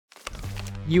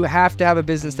You have to have a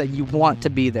business that you want to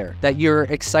be there, that you're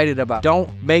excited about. Don't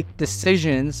make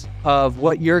decisions of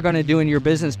what you're going to do in your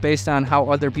business based on how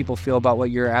other people feel about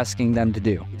what you're asking them to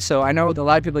do. So I know a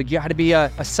lot of people you got to be a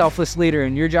selfless leader,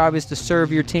 and your job is to serve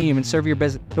your team and serve your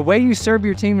business. The way you serve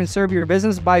your team and serve your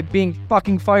business by being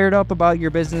fucking fired up about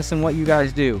your business and what you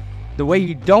guys do. The way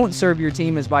you don't serve your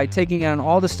team is by taking on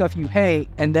all the stuff you hate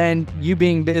and then you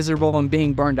being miserable and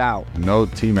being burned out. No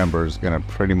team member is going to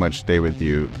pretty much stay with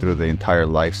you through the entire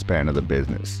lifespan of the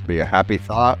business. Be a happy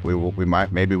thought.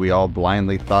 Maybe we all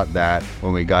blindly thought that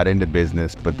when we got into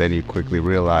business, but then you quickly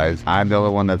realize I'm the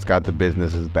only one that's got the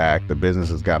business's back. The business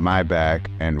has got my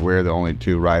back, and we're the only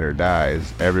two ride or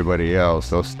dies. Everybody else,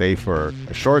 they'll stay for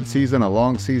a short season, a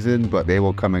long season, but they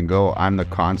will come and go. I'm the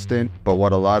constant. But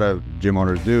what a lot of gym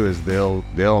owners do is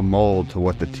they'll mold to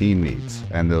what the team needs,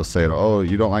 and they'll say, oh,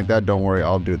 you don't like that, don't worry,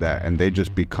 I'll do that. And they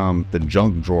just become the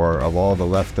junk drawer of all the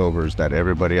leftovers that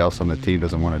everybody else on the team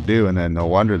doesn't want to do, and then no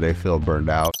wonder they feel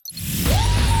burned out.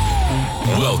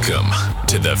 Welcome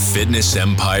to the Fitness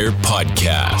Empire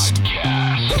Podcast,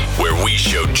 where we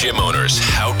show gym owners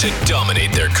how to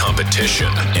dominate their competition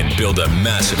and build a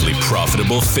massively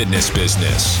profitable fitness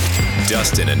business.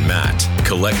 Dustin and Matt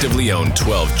collectively own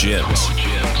 12 gyms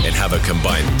and have a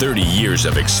combined 30 years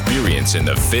of experience in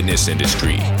the fitness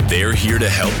industry. They're here to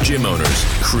help gym owners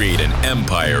create an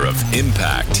empire of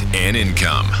impact and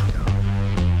income.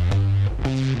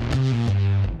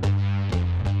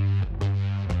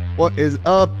 What is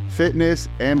up, Fitness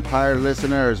Empire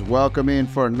listeners? Welcome in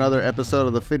for another episode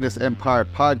of the Fitness Empire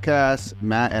Podcast.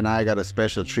 Matt and I got a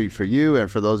special treat for you, and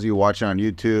for those of you watching on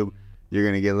YouTube, you're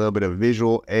going to get a little bit of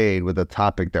visual aid with the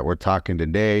topic that we're talking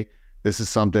today. This is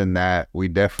something that we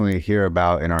definitely hear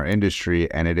about in our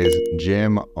industry, and it is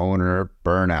gym owner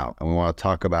burnout. And we want to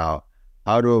talk about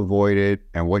how to avoid it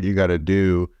and what you got to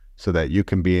do so that you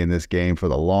can be in this game for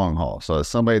the long haul. So as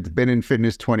somebody that's been in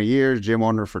fitness 20 years, gym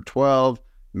owner for 12,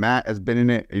 Matt has been in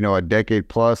it, a decade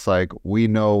plus. Like, we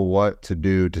know what to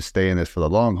do to stay in this for the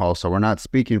long haul. So we're not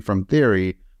speaking from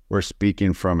theory, we're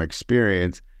speaking from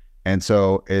experience. And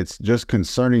so it's just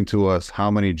concerning to us how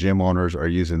many gym owners are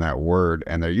using that word,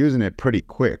 and they're using it pretty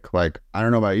quick. Like, I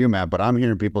don't know about you, Matt, but I'm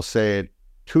hearing people say it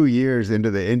 2 years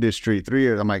into the industry, 3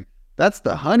 years. I'm like, that's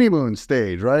the honeymoon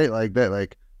stage, right?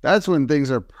 That's when things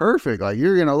are perfect. Like,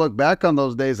 you're going to look back on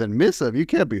those days and miss them. You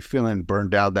can't be feeling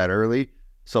burned out that early.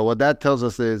 So what that tells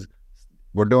us is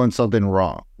we're doing something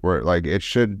wrong.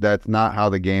 That's not how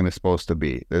the game is supposed to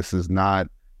be. This is not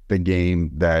the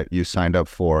game that you signed up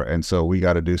for. And so we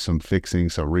got to do some fixing,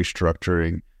 some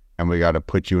restructuring, and we got to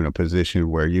put you in a position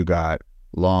where you got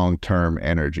long-term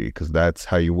energy, because that's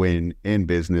how you win in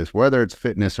business, whether it's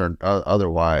fitness or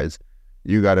otherwise.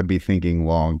 You got to be thinking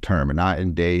long-term and not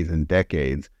in days and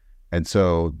decades. And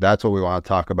so that's what we want to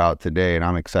talk about today. And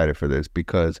I'm excited for this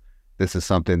because this is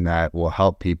something that will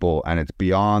help people, and it's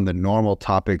beyond the normal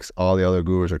topics all the other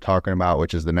gurus are talking about,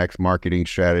 which is the next marketing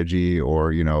strategy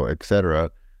or, et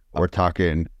cetera. We're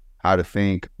talking how to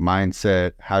think,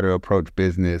 mindset, how to approach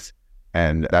business,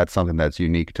 and that's something that's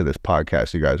unique to this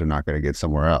podcast. You guys are not going to get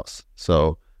somewhere else.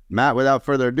 So, Matt, without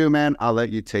further ado, man, I'll let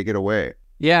you take it away.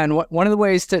 Yeah, and one of the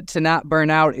ways to not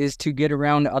burn out is to get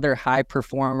around other high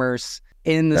performers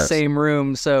in the same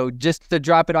room. So just to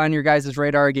drop it on your guys'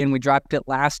 radar again, we dropped it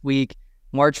last week.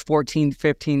 March 14th,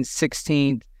 15th,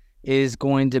 16th is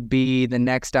going to be the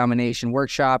next domination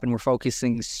workshop, and we're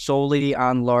focusing solely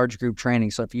on large group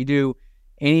training. So if you do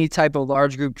any type of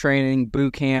large group training,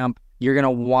 boot camp, you're going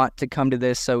to want to come to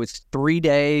this. So it's 3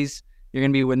 days. You're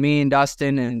going to be with me and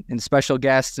Dustin and special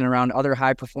guests and around other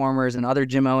high performers and other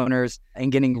gym owners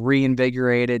and getting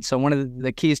reinvigorated. So one of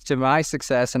the keys to my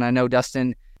success, and I know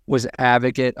Dustin was an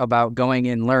advocate about going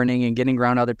and learning and getting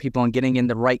around other people and getting in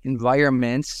the right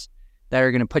environments that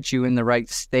are going to put you in the right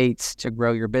states to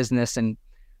grow your business. And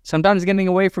sometimes getting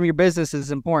away from your business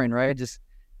is important, right? Just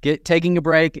taking a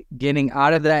break, getting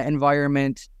out of that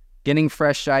environment, getting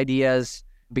fresh ideas,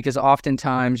 because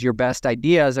oftentimes your best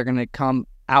ideas are going to come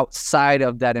outside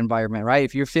of that environment, right?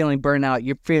 If you're feeling burnout,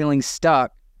 you're feeling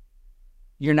stuck,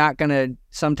 you're not going to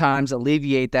sometimes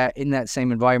alleviate that in that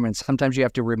same environment. Sometimes you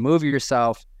have to remove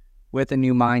yourself with a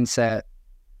new mindset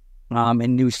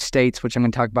and new states, which I'm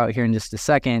going to talk about here in just a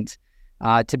second,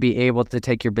 to be able to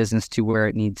take your business to where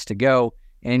it needs to go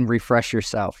and refresh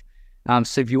yourself.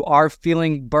 So if you are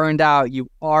feeling burned out,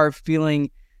 you are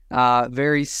feeling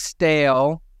very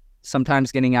stale,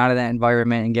 sometimes getting out of that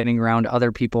environment and getting around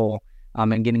other people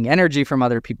and getting energy from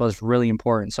other people is really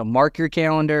important. So mark your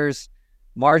calendars.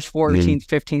 March 14th,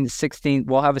 15th, 16th,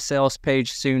 we'll have a sales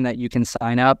page soon that you can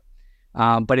sign up.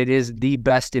 But it is the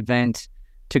best event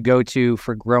to go to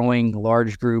for growing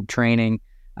large group training.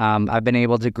 I've been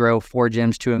able to grow 4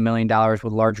 gyms to $1 million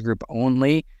with large group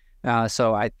only.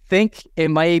 So I think it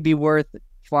might be worth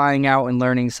flying out and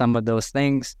learning some of those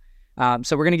things.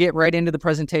 So we're going to get right into the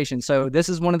presentation. So this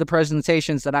is one of the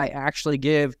presentations that I actually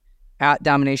give at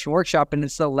Domination Workshop, and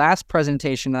it's the last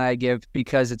presentation that I give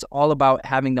because it's all about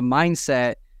having the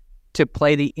mindset to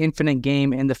play the infinite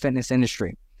game in the fitness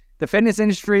industry. The fitness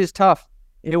industry is tough.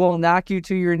 It will knock you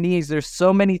to your knees. There's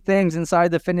so many things inside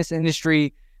the fitness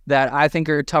industry that I think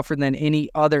are tougher than any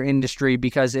other industry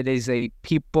because it is a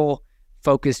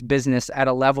people-focused business at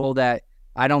a level that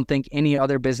I don't think any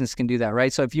other business can do that,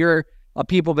 right? So if you're a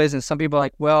people business, some people are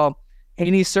like, well,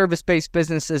 any service-based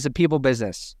business is a people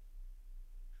business.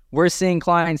 We're seeing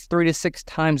clients 3 to 6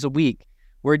 times a week.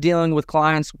 We're dealing with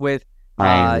clients with,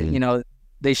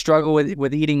 they struggle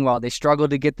with eating well. They struggle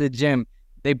to get to the gym.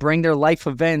 They bring their life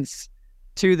events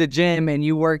to the gym, and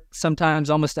you work sometimes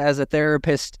almost as a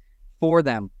therapist for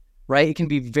them, right? It can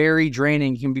be very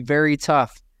draining. It can be very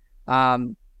tough.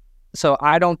 So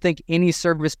I don't think any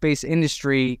service-based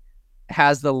industry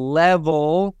has the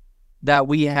level that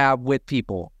we have with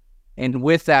people. And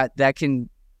with that can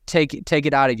take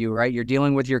it out of you, right? You're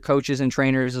dealing with your coaches and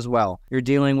trainers as well. You're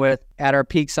dealing with, at our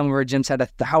peak, some of our gyms had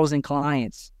 1,000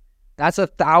 clients. That's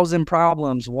 1,000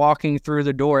 problems walking through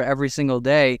the door every single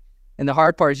day. And the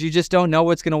hard part is you just don't know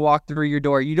what's going to walk through your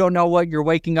door. You don't know what you're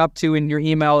waking up to in your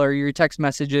email or your text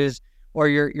messages or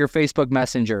your Facebook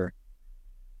Messenger.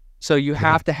 So you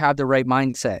have to have the right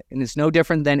mindset. And it's no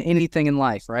different than anything in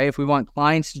life, right? If we want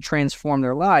clients to transform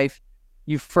their life,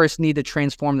 you first need to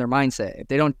transform their mindset. If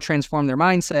they don't transform their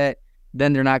mindset,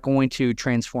 then they're not going to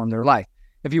transform their life.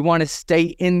 If you want to stay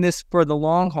in this for the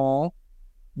long haul,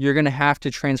 you're going to have to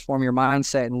transform your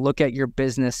mindset and look at your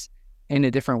business in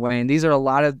a different way. And these are a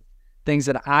lot of things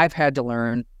that I've had to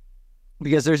learn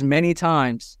because there's many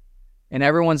times, and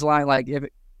everyone's like, if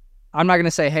I'm not going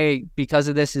to say, hey, because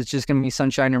of this, it's just going to be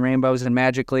sunshine and rainbows and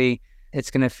magically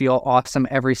it's going to feel awesome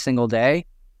every single day.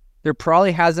 There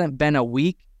probably hasn't been a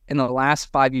week in the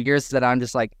last 5 years that I'm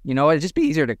just like, you know what, it'd just be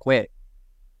easier to quit.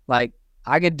 Like,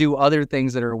 I could do other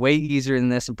things that are way easier than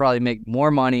this and probably make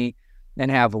more money and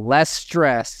have less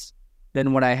stress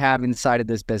than what I have inside of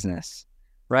this business,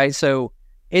 right? So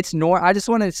I just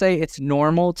want to say it's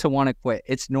normal to want to quit.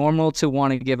 It's normal to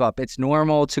want to give up. It's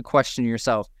normal to question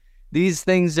yourself. These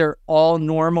things are all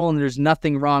normal and there's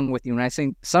nothing wrong with you. And I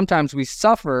think sometimes we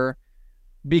suffer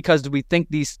because we think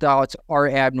these thoughts are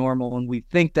abnormal and we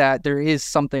think that there is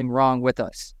something wrong with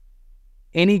us.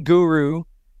 Any guru,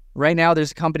 right now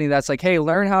there's a company that's like, hey,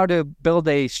 learn how to build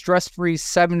a stress-free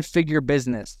 7-figure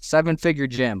business, 7-figure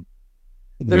gym.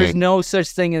 There's no such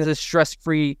thing as a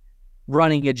stress-free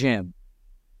running a gym.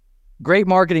 Great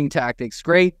marketing tactics,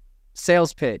 great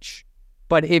sales pitch.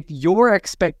 But if your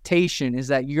expectation is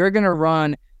that you're going to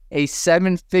run a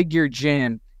 7-figure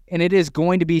gym and it is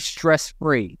going to be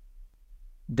stress-free,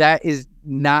 that is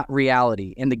not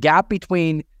reality. And the gap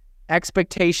between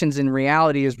expectations and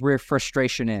reality is where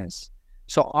frustration is.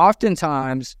 So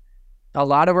oftentimes, a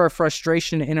lot of our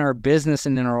frustration in our business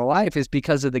and in our life is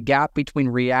because of the gap between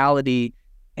reality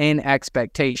and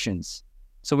expectations.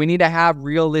 So we need to have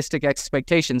realistic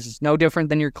expectations. It's no different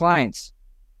than your clients.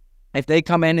 If they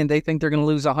come in and they think they're going to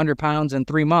lose 100 pounds in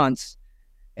 3 months,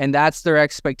 and that's their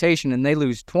expectation, and they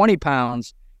lose 20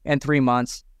 pounds in 3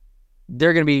 months,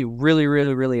 they're going to be really,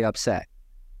 really, really upset,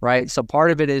 right? So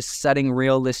part of it is setting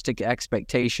realistic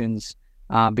expectations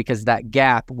because that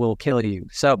gap will kill you.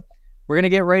 So we're going to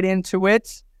get right into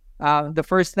it. The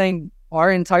first thing,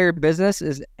 our entire business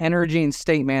is energy and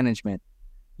state management.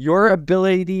 Your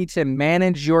ability to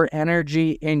manage your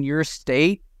energy in your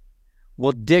state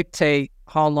will dictate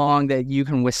how long that you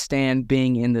can withstand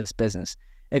being in this business.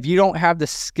 If you don't have the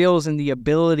skills and the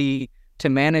ability to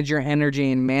manage your energy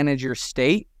and manage your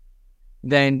state,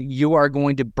 then you are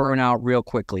going to burn out real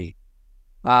quickly.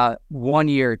 1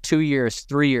 year, 2 years,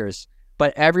 3 years.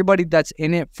 But everybody that's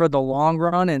in it for the long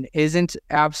run and isn't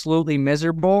absolutely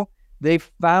miserable,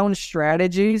 they've found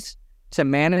strategies to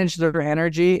manage their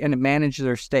energy and to manage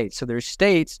their state. So their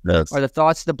states are the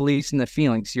thoughts, the beliefs, and the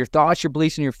feelings. Your thoughts, your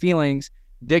beliefs, and your feelings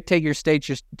dictate your states.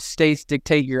 Your states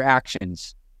dictate your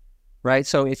actions, right?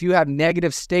 So if you have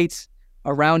negative states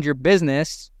around your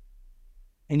business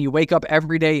and you wake up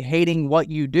every day hating what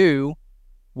you do,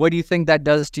 what do you think that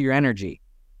does to your energy?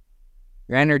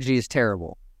 Your energy is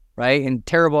terrible, right? And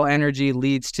terrible energy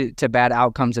leads to bad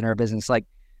outcomes in our business. Like,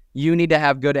 you need to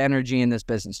have good energy in this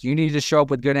business. You need to show up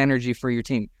with good energy for your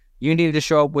team. You need to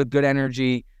show up with good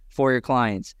energy for your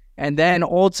clients. And then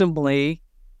ultimately,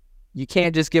 you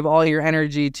can't just give all your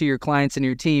energy to your clients and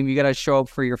your team. You got to show up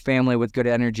for your family with good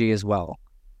energy as well.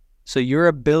 So your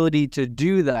ability to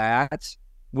do that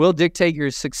will dictate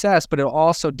your success, but it'll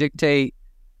also dictate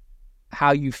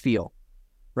how you feel,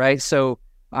 right? So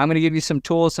I'm going to give you some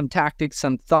tools, some tactics,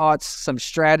 some thoughts, some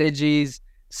strategies,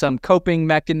 some coping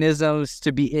mechanisms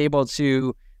to be able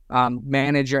to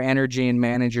manage your energy and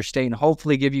manage your state, and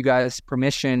hopefully give you guys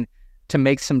permission to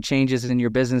make some changes in your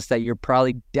business that you're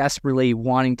probably desperately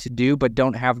wanting to do, but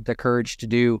don't have the courage to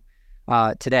do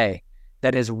today.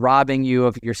 That is robbing you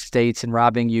of your states and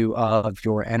robbing you of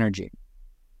your energy.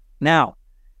 Now,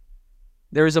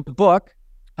 there's a book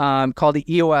called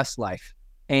The EOS Life,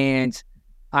 and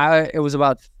it was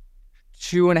about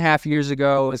 2.5 years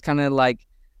ago. It was kind of like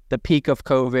the peak of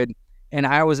COVID, and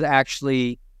I was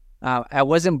actually, I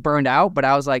wasn't burned out, but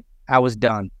I was like, I was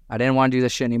done. I didn't want to do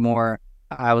this shit anymore.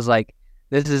 I was like,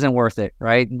 this isn't worth it,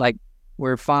 right? Like,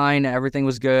 we're fine, everything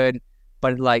was good,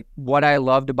 but like what I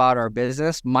loved about our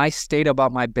business, my state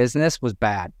about my business was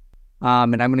bad.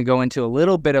 And I'm going to go into a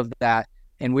little bit of that.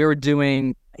 And we were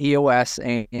doing EOS,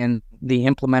 and the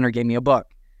implementer gave me a book.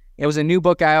 It was a new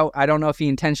book out. I don't know if he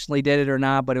intentionally did it or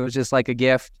not, but it was just like a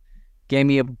gift. Gave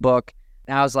me a book.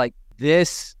 And I was like,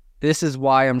 this is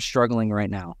why I'm struggling right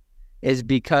now, is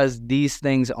because these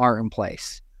things aren't in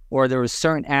place. Or there were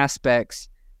certain aspects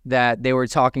that they were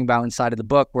talking about inside of the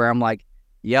book where I'm like,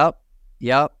 yep.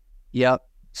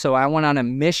 So I went on a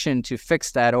mission to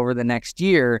fix that over the next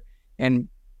year, and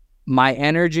my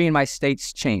energy and my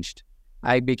states changed.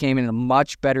 I became in a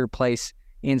much better place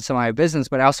inside my business,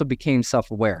 but I also became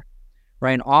self-aware,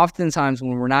 right? And oftentimes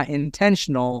when we're not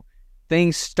intentional,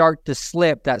 things start to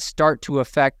slip that start to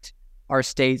affect our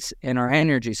states and our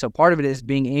energy. So part of it is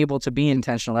being able to be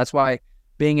intentional. That's why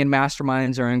being in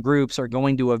masterminds or in groups or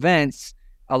going to events,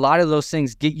 a lot of those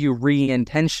things get you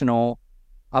re-intentional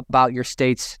about your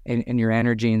states and your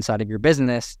energy inside of your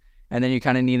business. And then you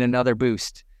kind of need another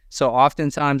boost. So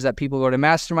oftentimes that people go to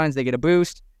masterminds, they get a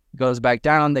boost, it goes back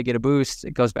down, they get a boost,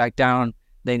 it goes back down,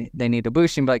 they need a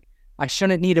boost. And be like, I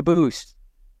shouldn't need a boost.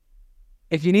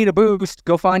 If you need a boost,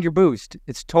 go find your boost.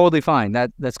 It's totally fine.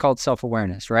 That's called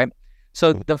self-awareness, right?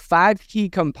 So the 5 key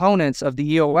components of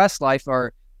the EOS life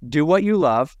are: do what you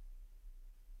love.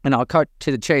 And I'll cut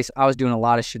to the chase. I was doing a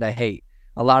lot of shit I hate,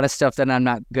 a lot of stuff that I'm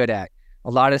not good at,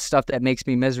 a lot of stuff that makes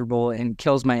me miserable and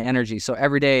kills my energy. So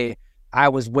every day I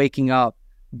was waking up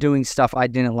doing stuff I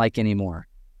didn't like anymore.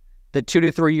 The 2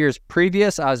 to 3 years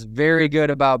previous, I was very good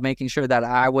about making sure that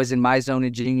I was in my zone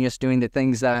of genius, doing the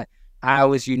things that I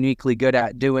was uniquely good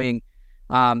at doing.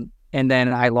 And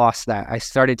then I lost that. I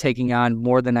started taking on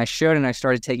more than I should, and I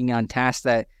started taking on tasks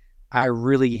that I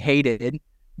really hated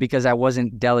because I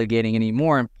wasn't delegating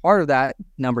anymore. And part of that,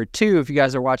 number 2, if you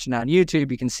guys are watching on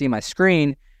YouTube, you can see my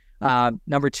screen.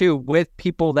 Number 2, with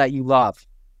people that you love.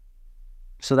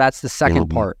 So that's the second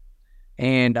part.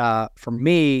 And for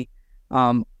me,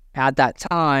 at that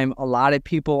time, a lot of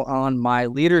people on my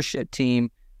leadership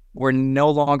team were no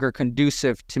longer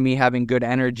conducive to me having good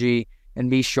energy and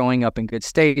me showing up in good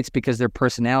states because their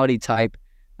personality type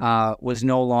was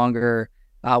no longer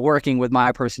working with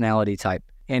my personality type.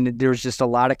 And there was just a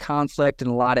lot of conflict and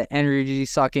a lot of energy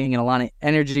sucking and a lot of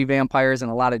energy vampires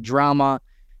and a lot of drama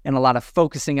and a lot of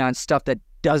focusing on stuff that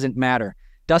doesn't matter.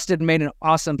 Dustin made an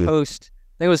awesome post.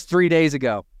 I think it was 3 days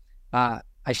ago. I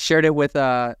shared it with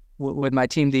my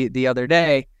team the other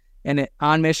day, and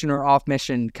on mission or off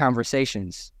mission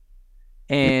conversations.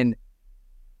 And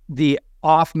the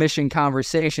off mission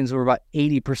conversations were about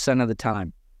 80% of the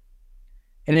time.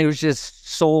 And it was just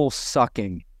soul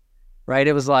sucking, right?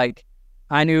 It was like,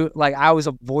 I knew, like, I was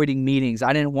avoiding meetings.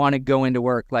 I didn't want to go into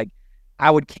work. Like,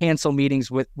 I would cancel meetings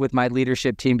with my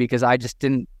leadership team because I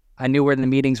knew where the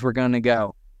meetings were going to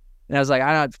go. And I was like,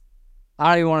 I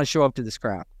don't even want to show up to this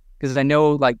crap because I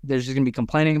know, like, there's just going to be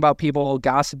complaining about people,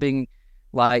 gossiping,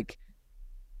 like,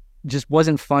 just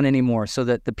wasn't fun anymore. So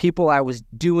that the people I was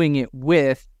doing it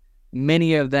with,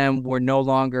 many of them were no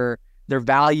longer, their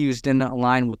values didn't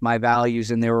align with my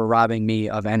values, and they were robbing me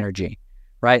of energy,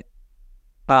 right?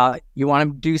 You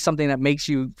want to do something that makes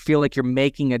you feel like you're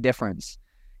making a difference.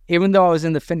 Even though I was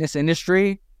in the fitness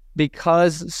industry,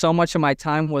 because so much of my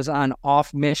time was on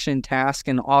off-mission tasks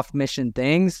and off-mission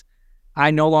things,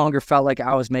 I no longer felt like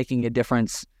I was making a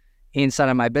difference inside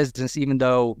of my business, even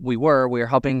though we were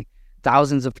helping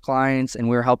thousands of clients and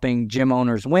we were helping gym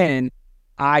owners win.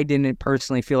 I didn't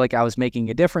personally feel like I was making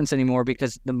a difference anymore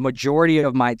because the majority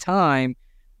of my time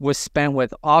was spent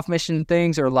with off-mission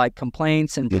things or like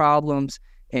complaints and problems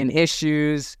and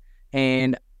issues,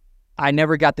 and I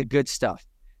never got the good stuff.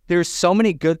 There's so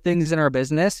many good things in our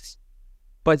business,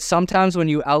 but sometimes when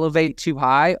you elevate too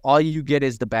high, all you get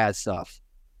is the bad stuff,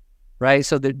 right?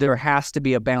 So there has to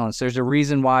be a balance. There's a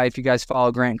reason why, if you guys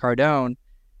follow Grant Cardone,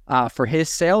 For his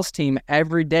sales team,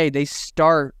 every day they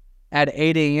start at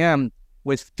 8 a.m.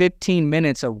 with 15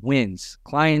 minutes of wins,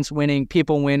 clients winning,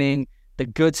 people winning, the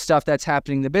good stuff that's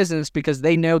happening in the business, because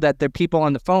they know that the people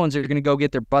on the phones are going to go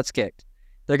get their butts kicked.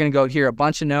 They're going to go hear a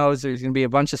bunch of no's. There's going to be a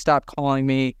bunch of stop calling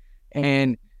me.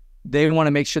 And they want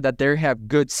to make sure that they have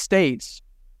good states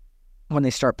when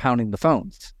they start pounding the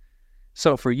phones.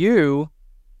 So for you,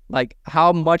 like,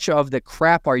 how much of the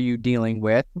crap are you dealing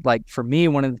with? Like, for me,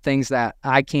 one of the things that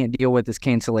I can't deal with is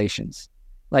cancellations.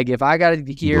 Like, if I got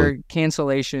to hear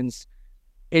cancellations,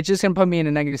 it's just going to put me in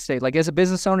a negative state. Like, as a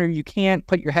business owner, you can't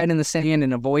put your head in the sand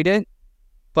and avoid it.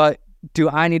 But do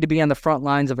I need to be on the front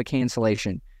lines of a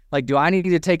cancellation? Like, do I need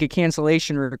to take a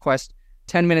cancellation request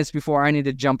 10 minutes before I need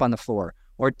to jump on the floor?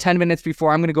 Or 10 minutes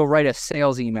before I'm going to go write a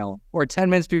sales email? Or 10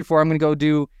 minutes before I'm going to go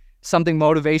do something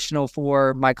motivational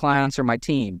for my clients or my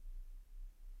team?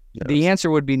 Yes. The answer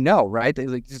would be no, right?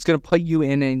 It's going to put you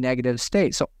in a negative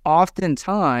state. So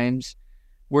oftentimes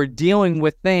we're dealing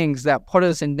with things that put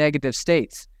us in negative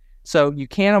states. So you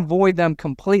can't avoid them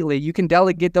completely. You can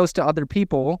delegate those to other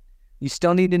people. You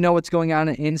still need to know what's going on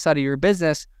inside of your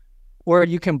business, or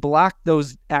you can block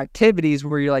those activities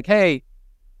where you're like, hey,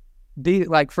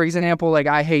 like, for example, like,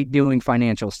 I hate doing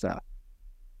financial stuff.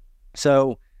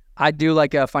 So I do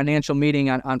like a financial meeting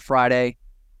on Friday.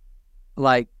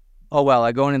 Like, oh, well,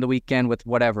 I go into the weekend with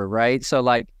whatever, right? So,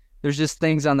 like, there's just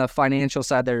things on the financial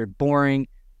side that are boring,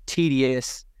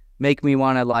 tedious, make me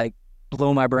want to, like,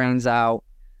 blow my brains out.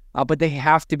 But they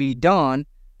have to be done.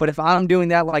 But if I'm doing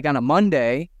that, like, on a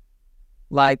Monday,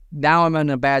 like, now I'm in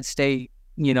a bad state,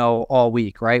 you know, all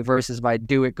week, right? Versus if I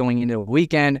do it going into a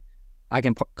weekend, I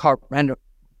can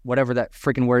whatever that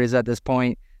freaking word is at this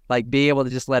point, like, be able to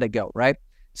just let it go, right?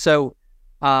 So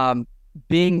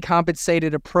being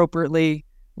compensated appropriately,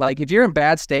 like, if you're in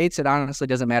bad states, it honestly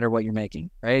doesn't matter what you're making,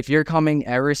 right? If you're coming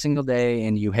every single day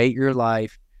and you hate your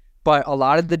life, but a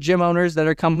lot of the gym owners that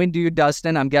are coming to you,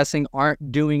 Dustin, I'm guessing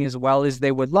aren't doing as well as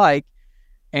they would like.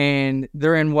 And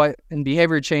they're in what in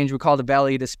behavior change we call the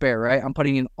valley of despair, right? I'm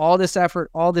putting in all this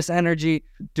effort, all this energy,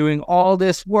 doing all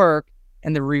this work,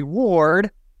 and the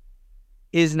reward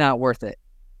is not worth it,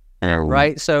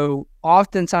 right? So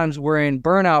oftentimes we're in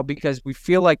burnout because we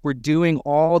feel like we're doing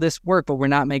all this work, but we're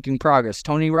not making progress.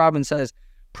 Tony Robbins says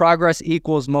progress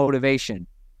equals motivation.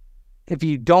 If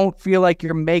you don't feel like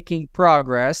you're making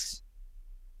progress,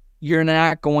 you're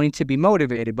not going to be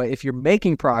motivated. But if you're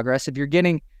making progress, if you're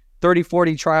getting 30,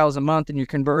 40 trials a month and you're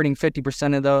converting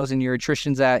 50% of those and your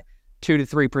attrition's at 2 to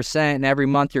 3% and every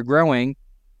month you're growing,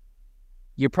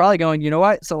 you're probably going, you know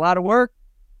what? It's a lot of work,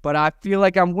 but I feel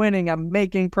like I'm winning. I'm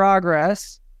making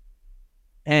progress.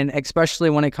 And especially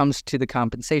when it comes to the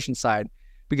compensation side,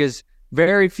 because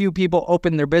very few people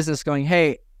open their business going,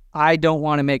 hey, I don't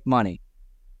want to make money.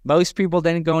 Most people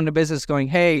then go into business going,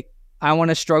 hey, I want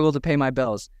to struggle to pay my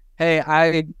bills.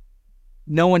 Hey,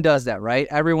 no one does that, right?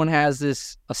 Everyone has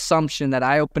this assumption that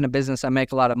I open a business, I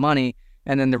make a lot of money.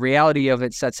 And then the reality of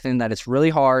it sets in that it's really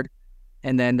hard.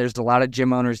 And then there's a lot of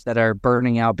gym owners that are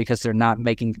burning out because they're not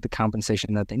making the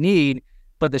compensation that they need.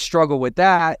 But the struggle with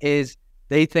that is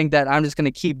they think that I'm just going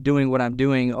to keep doing what I'm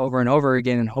doing over and over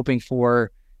again and hoping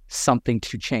for something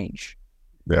to change.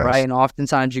 Yes. Right? And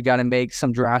oftentimes you got to make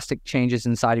some drastic changes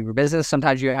inside of your business.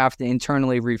 Sometimes you have to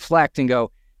internally reflect and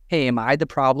go, hey, am I the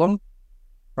problem?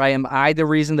 Right? Am I the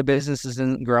reason the business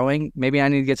isn't growing? Maybe I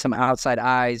need to get some outside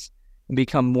eyes and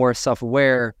become more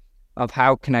self-aware of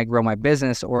how can I grow my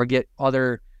business, or get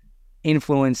other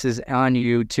influences on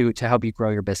you to help you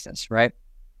grow your business, right?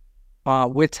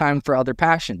 With time for other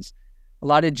passions. A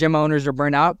lot of gym owners are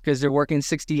burnt out because they're working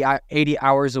 60, 80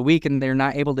 hours a week and they're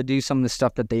not able to do some of the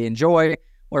stuff that they enjoy,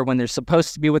 or when they're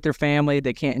supposed to be with their family,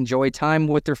 they can't enjoy time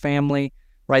with their family,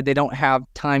 right? They don't have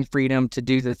time freedom to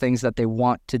do the things that they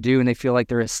want to do, and they feel like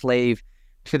they're a slave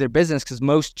to their business, because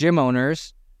most gym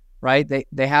owners, right,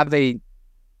 they have a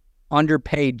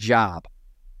underpaid job.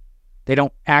 They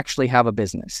don't actually have a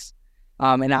business.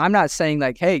 And I'm not saying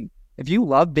like, hey, if you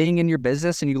love being in your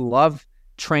business and you love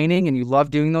training and you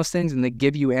love doing those things and they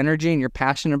give you energy and you're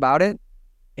passionate about it,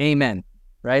 amen,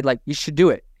 right? Like, you should do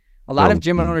it. A lot of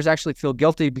gym owners actually feel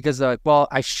guilty because they're like, well,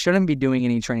 I shouldn't be doing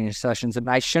any training sessions and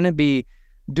I shouldn't be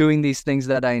doing these things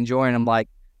that I enjoy. And I'm like,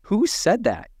 who said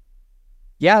that?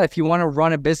 Yeah, if you want to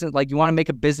run a business, like you want to make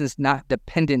a business not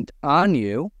dependent on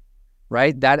you,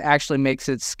 right? That actually makes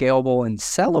it scalable and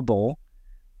sellable.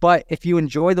 But if you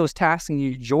enjoy those tasks and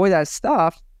you enjoy that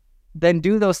stuff, then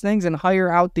do those things and hire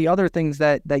out the other things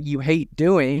that you hate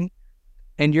doing,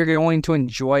 and you're going to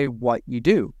enjoy what you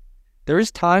do.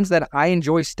 There's times that I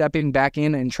enjoy stepping back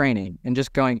in and training and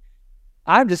just going,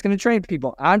 I'm just going to train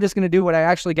people. I'm just going to do what I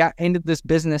actually got into this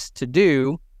business to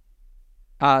do.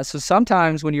 So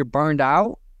sometimes when you're burned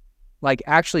out, like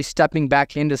actually stepping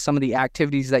back into some of the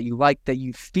activities that you like, that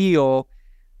you feel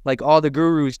like all the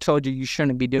gurus told you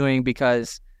shouldn't be doing,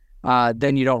 because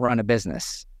then you don't run a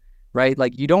business, right?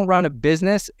 Like you don't run a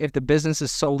business if the business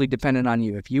is solely dependent on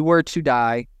you. If you were to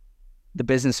die, the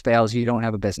business fails, you don't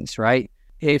have a business, right?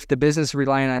 If the business is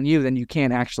relying on you, then you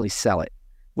can't actually sell it,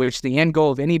 which the end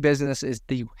goal of any business is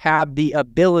to have the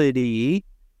ability,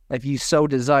 if you so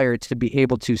desire, to be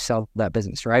able to sell that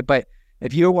business, right? But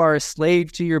if you are a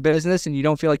slave to your business and you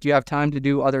don't feel like you have time to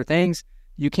do other things,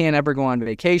 you can't ever go on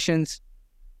vacations.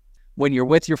 When you're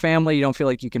with your family, you don't feel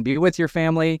like you can be with your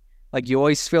family. Like you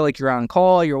always feel like you're on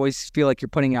call. You always feel like you're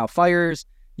putting out fires.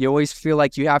 You always feel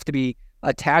like you have to be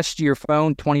attached to your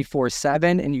phone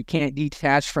 24/7 and you can't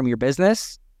detach from your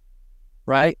business,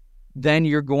 right? Then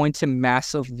you're going to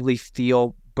massively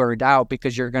feel burned out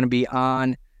because you're going to be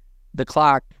on the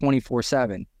clock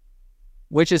 24/7,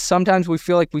 which is sometimes we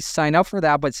feel like we sign up for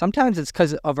that, but sometimes it's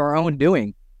because of our own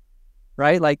doing,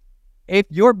 right? Like if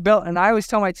you're built, and I always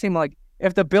tell my team, like,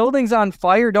 if the building's on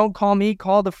fire, don't call me,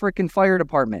 call the freaking fire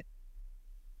department.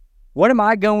 What am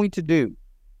I going to do?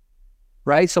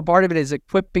 Right? So part of it is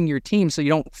equipping your team so you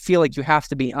don't feel like you have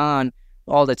to be on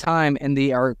all the time, and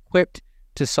they are equipped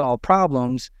to solve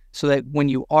problems so that when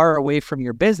you are away from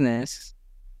your business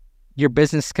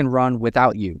can run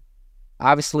without you.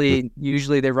 Obviously,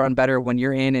 usually they run better when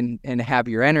you're in and have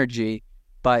your energy,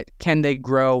 but can they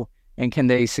grow and can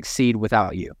they succeed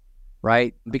without you?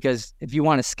 Right? Because if you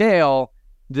want to scale,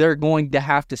 they're going to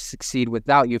have to succeed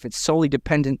without you. If it's solely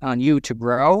dependent on you to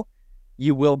grow,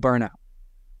 you will burn out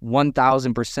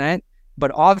 1,000%.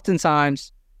 But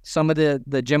oftentimes, some of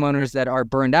the gym owners that are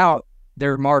burned out,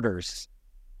 they're martyrs,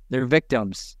 they're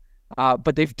victims,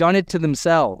 but they've done it to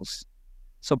themselves.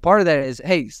 So part of that is,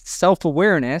 hey,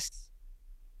 self-awareness,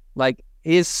 like,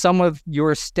 is some of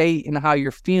your state and how you're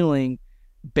feeling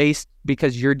based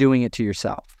because you're doing it to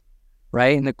yourself.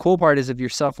 Right? And the cool part is if you're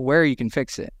self-aware, you can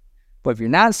fix it. But if you're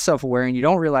not self-aware and you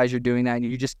don't realize you're doing that and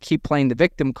you just keep playing the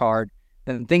victim card,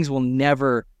 then things will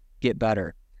never get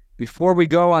better. Before we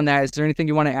go on that, is there anything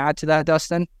you want to add to that,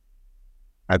 Dustin?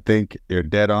 I think you're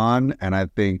dead on. And I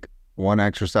think one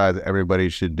exercise everybody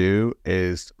should do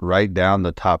is write down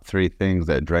the top 3 things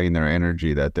that drain their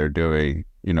energy that they're doing,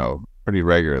 pretty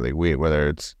regularly. Whether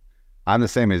it's, I'm the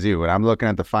same as you. When I'm looking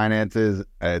at the finances,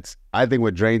 I think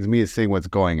what drains me is seeing what's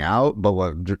going out, but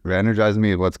what energizes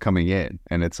me is what's coming in.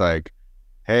 And it's like,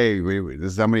 hey,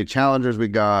 this is how many challengers we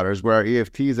got, or here's where our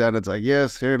EFT's at. It's like,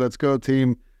 yes, here, let's go,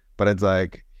 team. But it's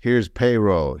like, here's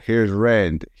payroll, here's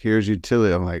rent, here's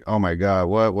utility. I'm like, oh my God,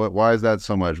 why is that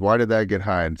so much? Why did that get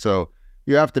high? And so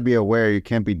you have to be aware. You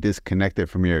can't be disconnected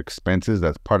from your expenses.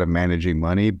 That's part of managing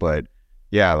money. But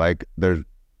yeah, like there's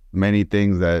many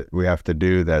things that we have to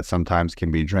do that sometimes can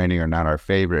be draining or not our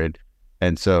favorite.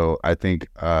 And so I think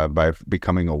by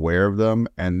becoming aware of them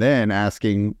and then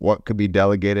asking what could be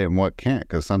delegated and what can't,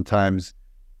 because sometimes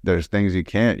there's things you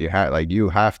can't. You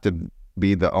have to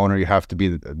be the owner, you have to be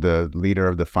the leader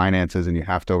of the finances, and you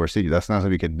have to oversee. That's not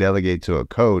something you could delegate to a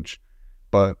coach,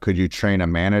 but could you train a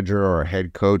manager or a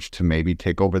head coach to maybe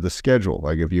take over the schedule?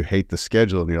 Like if you hate the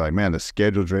schedule and you're like, man, the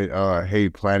schedule's I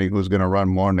hate planning who's going to run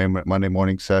Monday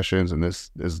morning sessions, and this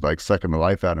is like sucking the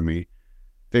life out of me.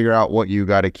 Figure out what you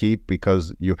got to keep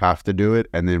because you have to do it,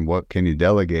 and then what can you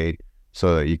delegate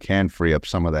so that you can free up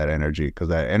some of that energy, because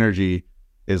that energy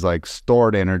is like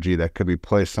stored energy that could be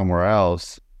placed somewhere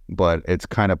else, but it's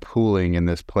kind of pooling in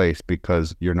this place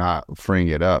because you're not freeing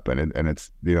it up, and it's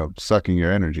sucking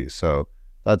your energy. So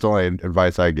that's the only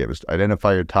advice I give, is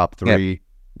identify your top 3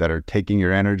 that are taking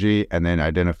your energy, and then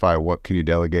identify what can you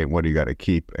delegate and what do you got to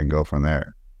keep, and go from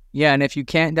there. Yeah, and if you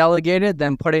can't delegate it,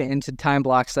 then put it into time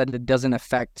blocks that it doesn't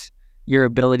affect your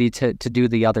ability to do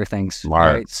the other things.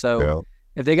 Smart. Right? So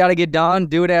if they got to get done,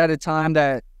 do it at a time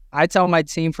that I tell my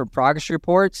team for progress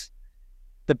reports.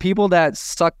 The people that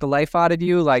suck the life out of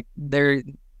you, like they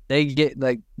get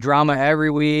like drama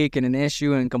every week and an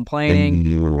issue and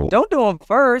complaining. Don't do them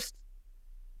first.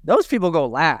 Those people go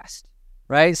last,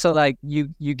 right? So like you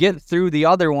get through the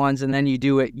other ones and then you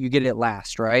get it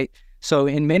last, right? So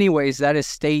in many ways, that is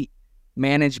state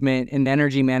management and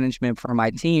energy management for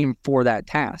my team for that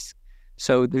task.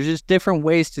 So there's just different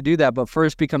ways to do that. But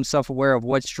first, become self-aware of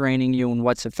what's draining you and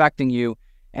what's affecting you,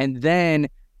 and then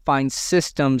find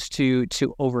systems to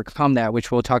overcome that,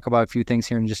 which we'll talk about a few things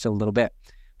here in just a little bit.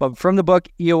 But from the book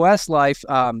EOS Life,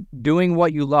 doing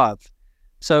what you love.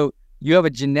 So you have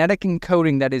a genetic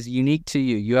encoding that is unique to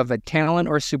you. You have a talent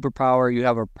or superpower. You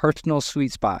have a personal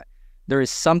sweet spot. There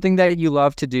is something that you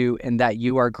love to do and that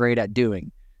you are great at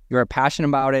doing. You are passionate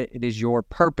about it. It is your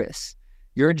purpose.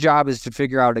 Your job is to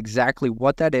figure out exactly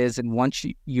what that is. And once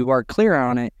you are clear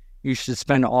on it, you should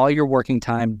spend all your working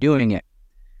time doing it.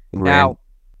 Right. Now,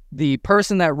 the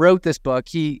person that wrote this book,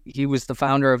 he was the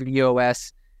founder of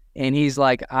EOS, and he's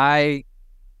like, I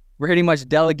pretty much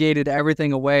delegated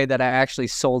everything away that I actually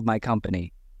sold my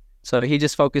company. So he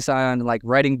just focused on like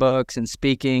writing books and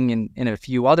speaking and a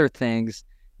few other things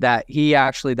that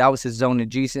that was his zone of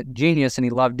genius, and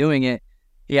he loved doing it.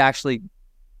 He actually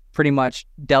pretty much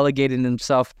delegated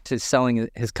himself to selling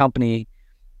his company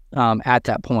at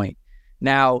that point.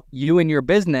 Now, you and your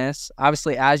business,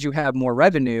 obviously, as you have more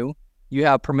revenue, you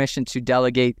have permission to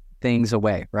delegate things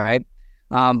away, right?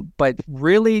 But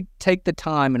really take the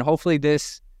time, and hopefully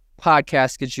this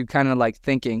podcast gets you kind of like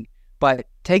thinking, but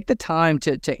take the time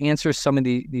to answer some of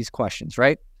these questions,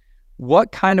 right?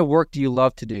 What kind of work do you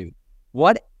love to do?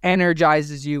 What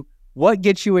energizes you? What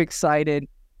gets you excited?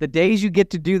 The days you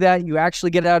get to do that, you actually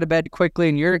get out of bed quickly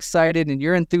and you're excited and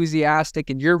you're enthusiastic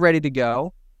and you're ready to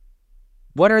go.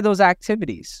 What are those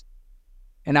activities?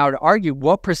 And I would argue,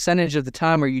 what percentage of the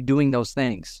time are you doing those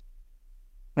things?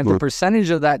 If the percentage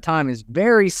of that time is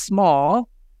very small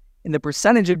and the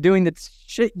percentage of doing the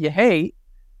shit you hate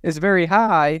is very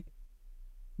high,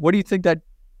 what do you think that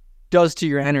does to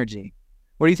your energy?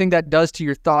 What do you think that does to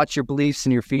your thoughts, your beliefs,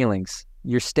 and your feelings,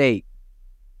 your state?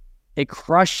 It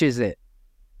crushes it,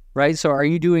 right? So are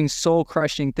you doing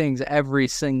soul-crushing things every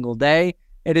single day?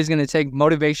 It is going to take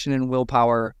motivation and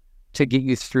willpower to get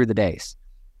you through the days.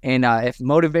 And if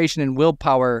motivation and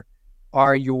willpower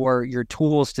are your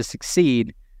tools to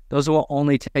succeed, those will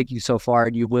only take you so far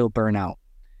and you will burn out.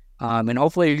 And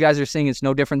hopefully you guys are seeing it's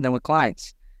no different than with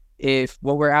clients. If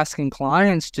what we're asking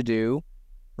clients to do,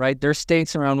 right, their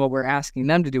states around what we're asking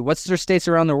them to do, what's their states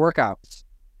around their workouts?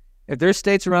 If their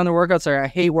states around their workouts are, I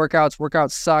hate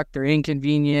workouts suck, they're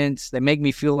inconvenience, they make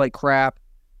me feel like crap.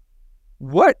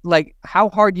 How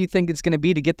hard do you think it's going to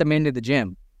be to get them into the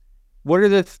gym? What are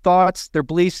their thoughts, their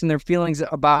beliefs, and their feelings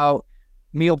about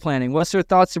meal planning? What's their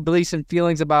thoughts, their beliefs, and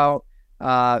feelings about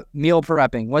meal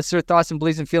prepping? What's their thoughts and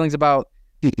beliefs and feelings about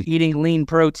eating lean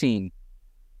protein?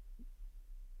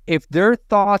 If their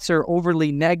thoughts are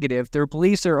overly negative, their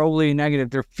beliefs are overly negative,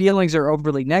 their feelings are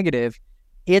overly negative,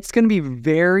 it's going to be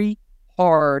very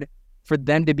hard for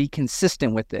them to be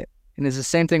consistent with it. And it's the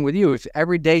same thing with you. If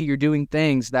every day you're doing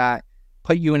things that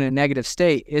put you in a negative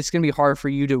state, it's going to be hard for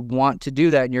you to want to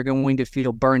do that, and you're going to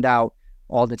feel burned out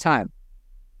all the time.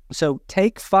 So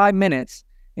take 5 minutes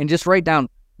and just write down,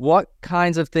 what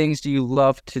kinds of things do you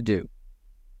love to do?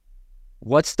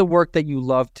 What's the work that you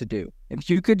love to do? If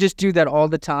you could just do that all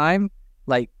the time,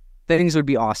 like, things would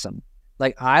be awesome.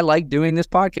 Like, I like doing this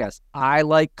podcast. I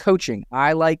like coaching.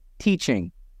 I like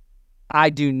teaching. I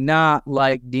do not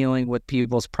like dealing with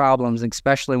people's problems,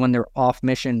 especially when they're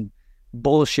off-mission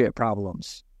bullshit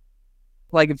problems.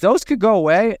 Like, if those could go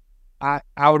away, I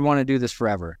would want to do this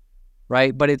forever,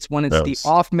 right? But it's when it's the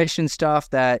off-mission stuff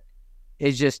that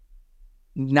is just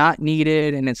not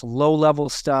needed, and it's low-level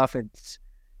stuff, it's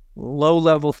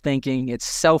low-level thinking, it's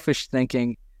selfish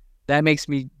thinking, that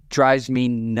drives me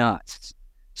nuts.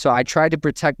 So I try to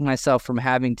protect myself from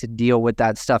having to deal with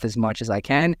that stuff as much as I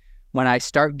can. When I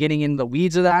start getting in the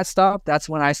weeds of that stuff, that's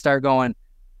when I start going,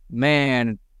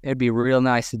 man, it'd be real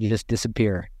nice to just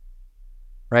disappear,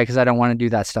 right? Because I don't want to do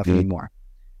that stuff anymore.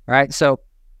 All right, so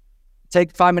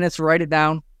take 5 minutes to write it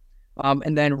down,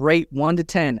 and then rate 1 to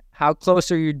 10. How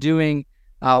close are you doing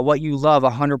what you love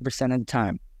 100% of the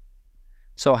time?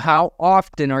 So how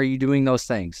often are you doing those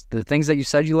things? The things that you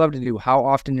said you love to do, how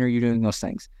often are you doing those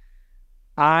things?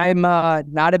 I'm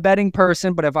not a betting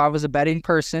person, but if I was a betting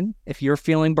person, if you're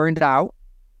feeling burned out,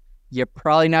 you're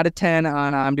probably not a 10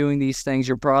 on I'm doing these things.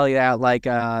 You're probably at like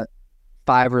 5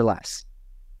 or less,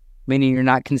 meaning you're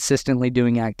not consistently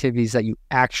doing activities that you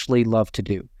actually love to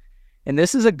do. And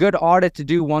this is a good audit to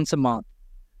do once a month.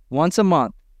 Once a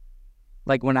month.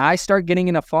 Like, when I start getting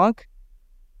in a funk,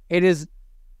 it is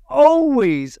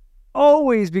always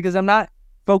because I'm not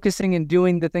focusing and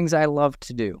doing the things I love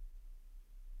to do.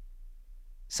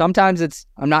 Sometimes it's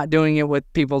I'm not doing it with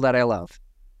people that I love,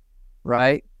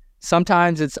 right?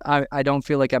 Sometimes it's I don't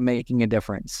feel like I'm making a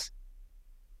difference.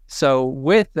 So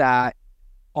with that,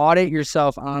 audit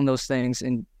yourself on those things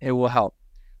and it will help.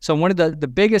 So one of the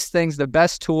biggest things, the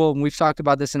best tool, and we've talked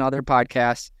about this in other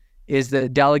podcasts, is the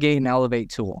Delegate and Elevate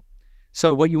tool.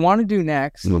 So what you want to do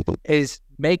next is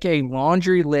make a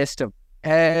laundry list of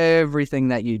everything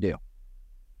that you do.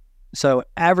 So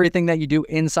everything that you do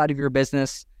inside of your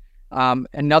business.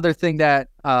 Another thing that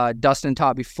Dustin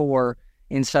taught before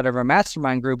inside of our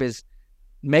mastermind group is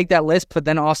make that list, but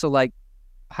then also, like,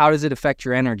 how does it affect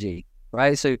your energy,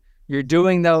 right? So you're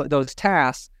doing those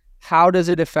tasks. how does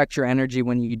it affect your energy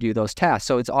when you do those tasks?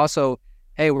 So it's also,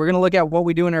 hey, we're going to look at what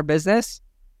we do in our business,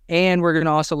 and we're going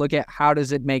to also look at how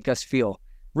does it make us feel.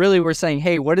 Really, we're saying,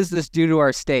 hey, what does this do to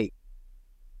our state?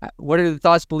 What are the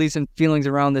thoughts, beliefs, and feelings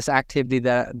around this activity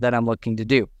that I'm looking to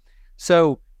do?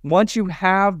 So once you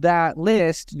have that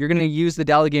list, you're going to use the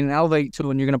Delegate and Elevate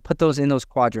tool, and you're going to put those in those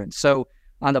quadrants. So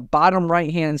on the bottom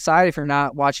right-hand side, if you're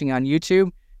not watching on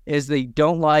YouTube, is the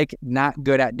don't like, not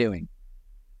good at doing.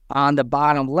 On the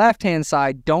bottom left-hand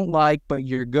side, don't like, but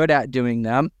you're good at doing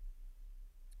them.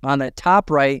 On the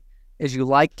top right is you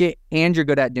like it and you're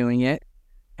good at doing it.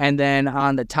 And then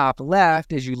on the top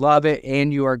left is you love it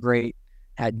and you are great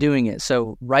at doing it.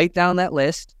 So write down that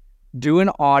list, do an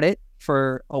audit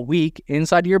for a week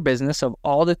inside of your business of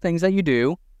all the things that you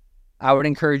do. I would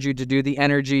encourage you to do the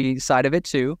energy side of it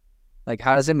too. Like,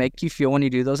 how does it make you feel when you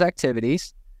do those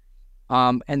activities?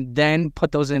 And then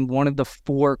put those in one of the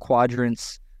 4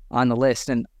 quadrants on the list.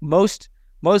 And most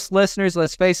listeners,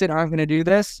 let's face it, aren't going to do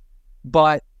this,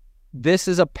 but this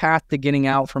is a path to getting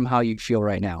out from how you feel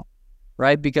right now,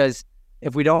 right? Because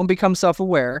if we don't become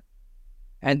self-aware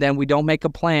and then we don't make a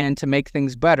plan to make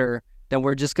things better, then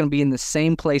we're just going to be in the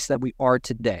same place that we are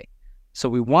today. So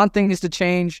we want things to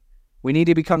change. We need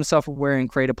to become self-aware and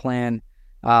create a plan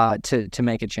to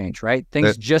make a change, right?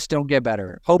 Things just don't get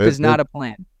better. Hope is not a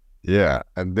plan. Yeah.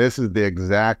 And this is the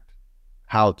exact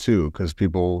how-to, because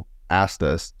people asked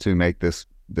us to make this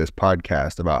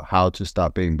podcast about how to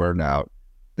stop being burned out.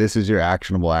 This is your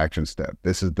actionable action step.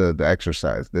 This is the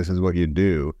exercise. This is what you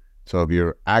do. So if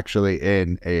you're actually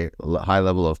in a high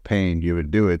level of pain, you would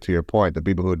do it. To your point, the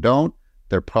people who don't,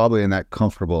 they're probably in that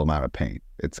comfortable amount of pain.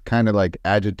 It's kind of like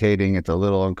agitating. It's a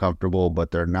little uncomfortable,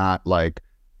 but they're not like,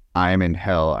 I am in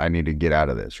hell, I need to get out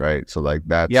of this, right? So like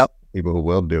that's people who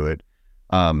will do it.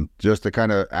 Just to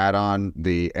kind of add on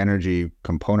the energy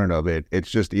component of it,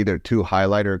 it's just either 2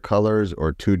 highlighter colors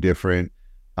or 2 different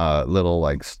little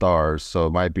like stars. So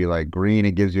it might be like green,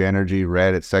 it gives you energy,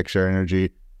 red, it sucks your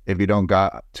energy. If you don't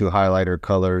got 2 highlighter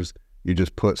colors, you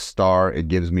just put star, it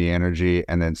gives me energy,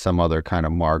 and then some other kind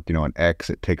of mark, an X,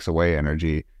 it takes away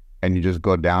energy, and you just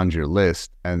go down your list.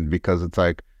 And because it's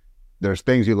like, there's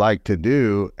things you like to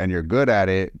do and you're good at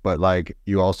it, but like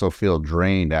you also feel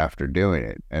drained after doing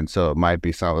it. And so it might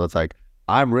be something that's like,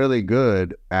 I'm really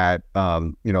good at,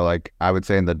 like I would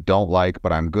say in the don't like,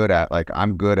 but I'm good at, like,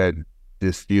 I'm good at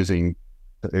diffusing,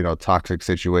 toxic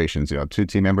situations. 2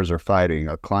 team members are fighting,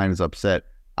 a client is upset.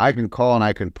 I can call and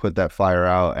I can put that fire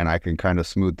out and I can kind of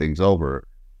smooth things over.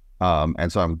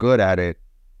 And so I'm good at it,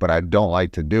 but I don't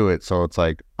like to do it. So it's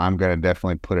like, I'm going to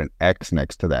definitely put an X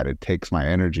next to that. It takes my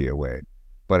energy away.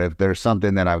 But if there's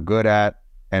something that I'm good at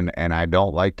and I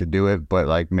don't like to do it, but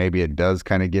like maybe it does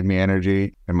kind of give me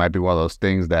energy, it might be one of those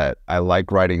things that I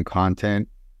like writing content.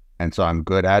 And so I'm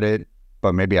good at it,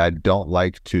 but maybe I don't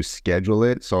like to schedule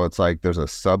it. So it's like, there's a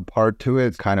sub part to it.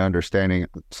 It's kind of understanding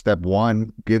step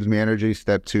 1 gives me energy,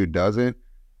 step 2 doesn't.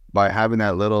 By having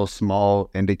that little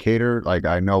small indicator, like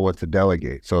I know what to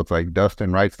delegate. So it's like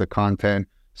Dustin writes the content,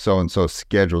 so-and-so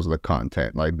schedules the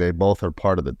content. Like they both are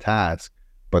part of the task,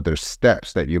 but there's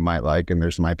steps that you might like and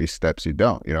there's might be steps you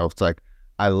don't. It's like,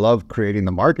 I love creating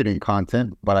the marketing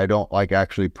content, but I don't like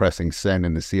actually pressing send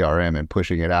in the CRM and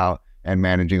pushing it out and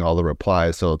managing all the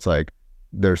replies. So it's like,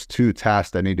 there's 2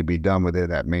 tasks that need to be done within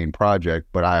that main project,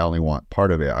 but I only want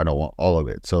part of it. I don't want all of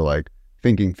it. So like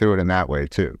thinking through it in that way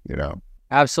too,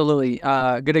 Absolutely.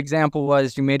 A good example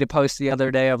was you made a post the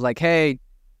other day of like, hey,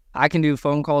 I can do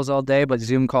phone calls all day, but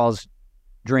Zoom calls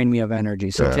drain me of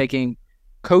energy. So taking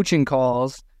coaching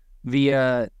calls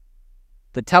via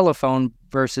the telephone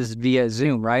versus via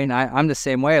Zoom, right? And I'm the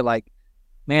same way. Like,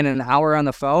 man, an hour on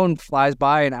the phone flies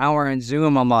by, an hour in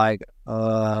Zoom, I'm like,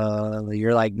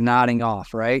 you're like nodding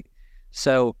off, right?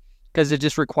 So, because it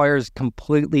just requires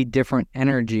completely different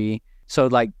energy. So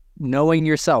like, knowing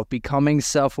yourself, becoming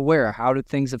self-aware, how do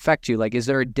things affect you? Like, is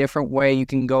there a different way you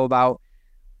can go about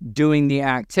doing the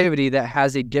activity that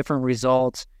has a different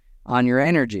result on your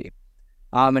energy?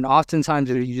 And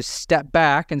oftentimes you just step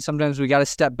back, and sometimes we got to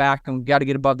step back and we got to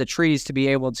get above the trees to be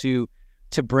able to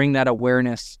bring that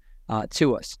awareness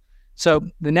to us. So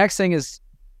the next thing is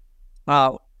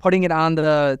putting it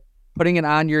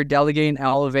on your Delegate and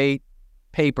Elevate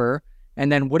paper. And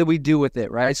then what do we do with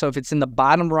it, right? So if it's in the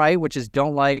bottom right, which is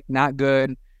don't like, not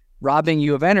good, robbing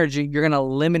you of energy, you're going to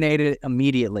eliminate it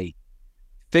immediately.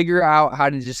 Figure out how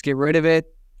to just get rid of it.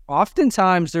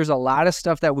 Oftentimes, there's a lot of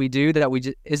stuff that we do that we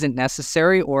just isn't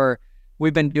necessary, or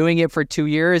we've been doing it for 2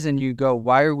 years and you go,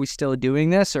 why are we still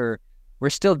doing this? Or we're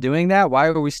still doing that. Why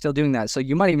are we still doing that? So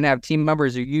you might even have team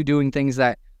members or you doing things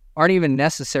that aren't even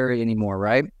necessary anymore,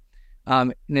 right?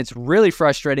 And it's really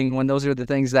frustrating when those are the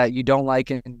things that you don't like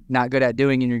and not good at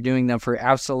doing, and you're doing them for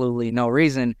absolutely no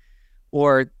reason.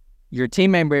 Or your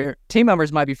team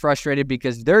members might be frustrated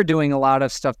because they're doing a lot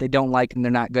of stuff they don't like and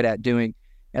they're not good at doing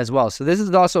as well. So this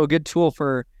is also a good tool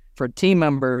for team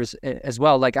members as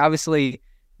well. Like, obviously,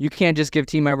 you can't just give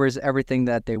team members everything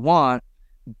that they want,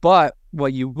 but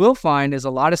what you will find is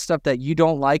a lot of stuff that you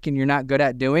don't like and you're not good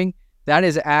at doing, that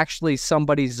is actually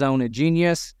somebody's zone of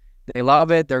genius. They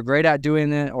love it, they're great at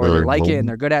doing it, or they like it and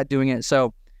they're good at doing it.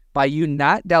 So by you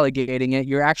not delegating it,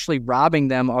 you're actually robbing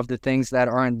them of the things that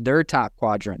are in their top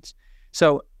quadrants.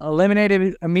 So eliminate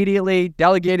it immediately,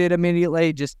 delegate it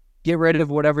immediately, just get rid of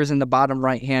whatever's in the bottom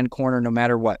right-hand corner no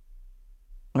matter what,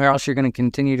 or else you're going to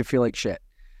continue to feel like shit.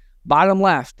 Bottom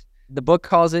left, the book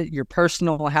calls it your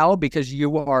personal hell because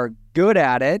you are good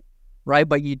at it, right?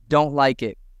 But you don't like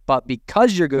it. But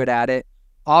because you're good at it,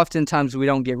 oftentimes we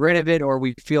don't get rid of it, or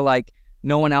we feel like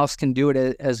no one else can do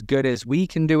it as good as we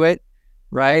can do it,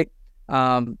 right?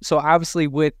 So obviously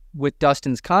with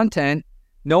Dustin's content,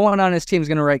 no one on his team is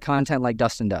going to write content like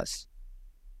Dustin does.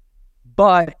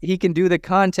 But he can do the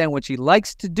content which he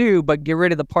likes to do, but get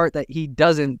rid of the part that he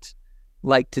doesn't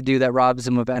like to do that robs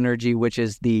him of energy, which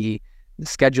is the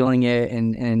scheduling it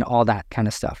and all that kind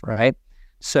of stuff, right?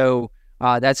 So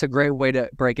that's a great way to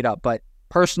break it up. But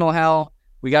personal hell,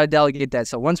 we got to delegate that.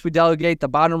 So once we delegate the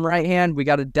bottom right hand, we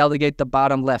got to delegate the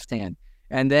bottom left hand.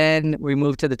 And then we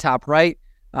move to the top right.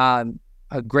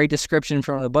 A great description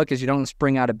from the book is you don't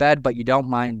spring out of bed, but you don't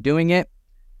mind doing it,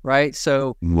 right?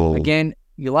 So again,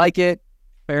 you like it,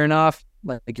 fair enough,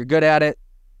 like you're good at it,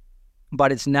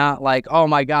 but it's not like, oh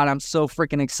my God, I'm so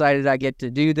freaking excited I get to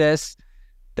do this.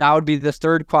 That would be the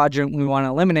third quadrant we want to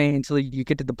eliminate until you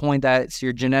get to the point that it's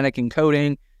your genetic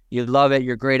encoding. You love it,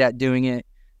 you're great at doing it.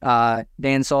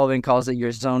 Dan Sullivan calls it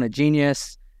your zone of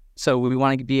genius. So we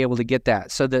want to be able to get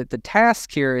that. So the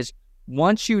task here is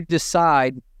once you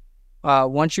decide,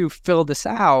 once you fill this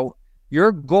out,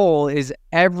 your goal is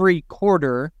every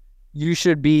quarter you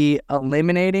should be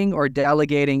eliminating or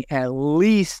delegating at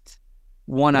least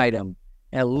one item,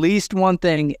 at least one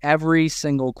thing every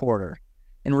single quarter.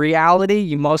 In reality,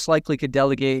 you most likely could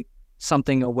delegate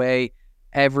something away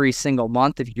every single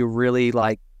month if you really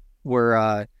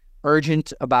were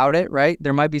urgent about it, right?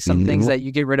 There might be some things that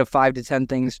you get rid of 5 to 10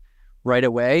 things right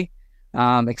away,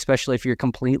 especially if you're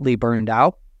completely burned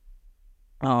out.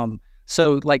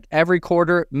 So like every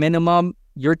quarter minimum,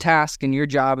 your task and your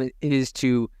job is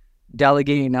to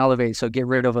delegate and elevate. So get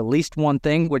rid of at least one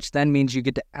thing, which then means you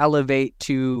get to elevate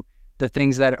to the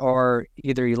things that are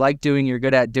either you like doing, you're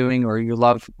good at doing, or you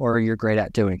love, or you're great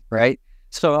at doing, right?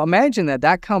 So imagine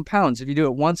that compounds. If you do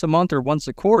it once a month or once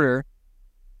a quarter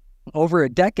over a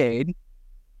decade,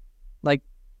 like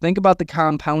think about the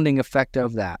compounding effect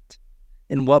of that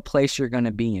and what place you're going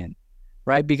to be in,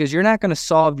 right? Because you're not going to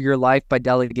solve your life by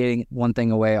delegating one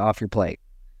thing away off your plate.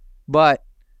 But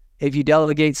if you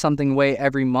delegate something away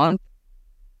every month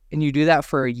and you do that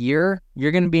for a year,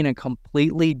 you're going to be in a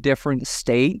completely different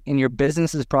state and your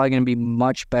business is probably going to be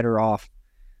much better off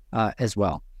as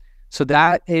well. So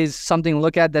that is something to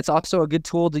look at. That's also a good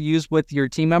tool to use with your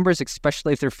team members,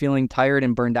 especially if they're feeling tired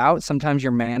and burned out. Sometimes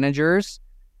your managers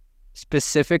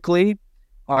specifically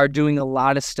are doing a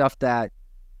lot of stuff that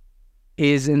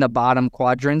is in the bottom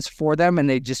quadrants for them and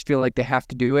they just feel like they have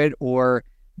to do it, or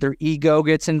their ego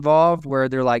gets involved where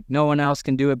they're like, no one else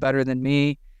can do it better than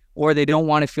me, or they don't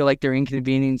want to feel like they're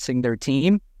inconveniencing their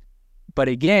team. But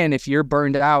again, if you're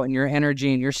burned out and your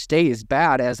energy and your state is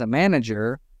bad as a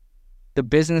manager, the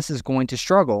business is going to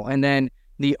struggle. And then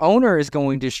the owner is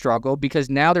going to struggle because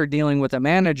now they're dealing with a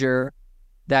manager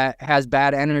that has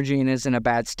bad energy and is in a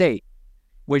bad state,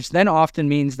 which then often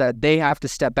means that they have to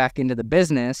step back into the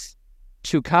business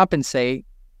to compensate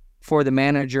for the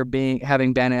manager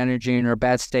having bad energy and or a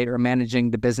bad state or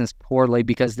managing the business poorly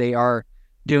because they are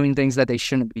doing things that they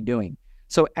shouldn't be doing.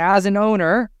 So as an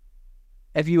owner,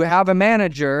 if you have a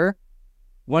manager,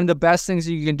 one of the best things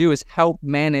that you can do is help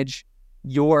manage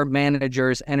your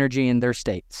manager's energy in their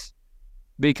states.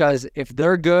 Because if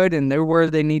they're good and they're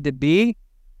where they need to be,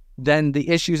 then the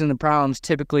issues and the problems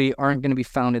typically aren't going to be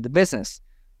found in the business.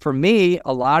 For me,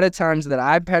 a lot of times that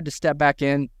I've had to step back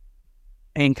in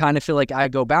and kind of feel like I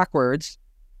go backwards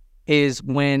is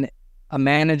when a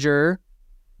manager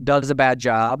does a bad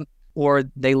job, or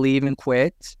they leave and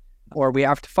quit, or we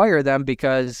have to fire them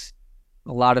because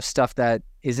a lot of stuff that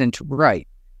isn't right.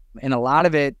 And a lot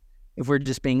of it, if we're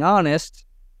just being honest,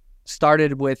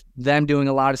 started with them doing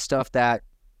a lot of stuff that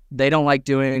they don't like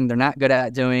doing, they're not good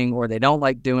at doing, or they don't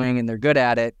like doing and they're good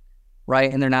at it,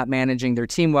 right? And they're not managing their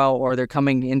team well, or they're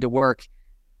coming into work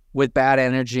with bad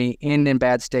energy and in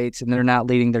bad states, and they're not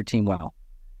leading their team well,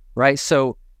 right?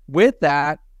 So with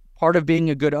that, part of being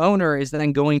a good owner is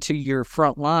then going to your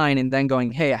front line and then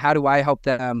going, hey, how do I help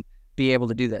them be able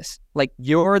to do this? Like,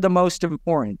 you're the most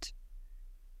important.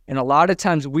 And a lot of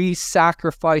times we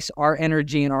sacrifice our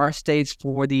energy and our states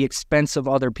for the expense of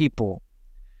other people.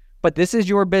 But this is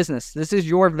your business. This is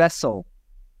your vessel.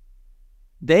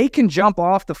 They can jump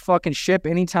off the fucking ship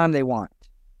anytime they want.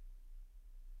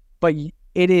 But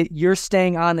you're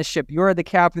staying on the ship. You're the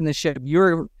captain of the ship.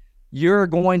 You're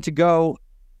going to go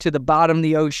to the bottom of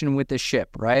the ocean with the ship,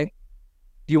 right?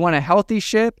 Do you want a healthy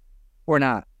ship or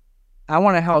not? I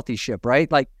want a healthy ship,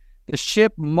 right? Like, the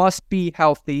ship must be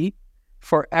healthy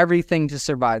for everything to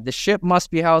survive. The ship must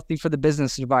be healthy for the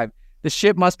business to survive. The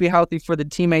ship must be healthy for the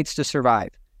teammates to survive.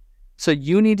 So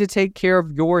you need to take care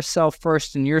of yourself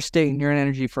first and your state and your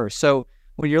energy first. So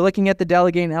when you're looking at the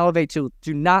delegate and elevate tool,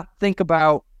 do not think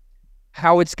about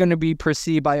how it's going to be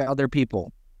perceived by other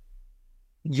people.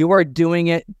 You are doing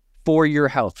it for your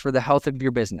health, for the health of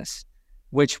your business,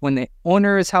 which when the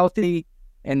owner is healthy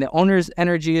and the owner's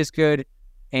energy is good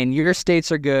and your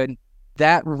states are good,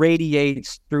 that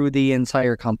radiates through the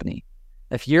entire company.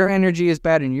 If your energy is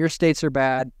bad and your states are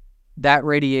bad, that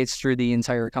radiates through the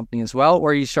entire company as well,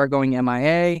 or you start going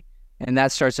MIA and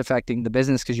that starts affecting the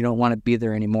business because you don't want to be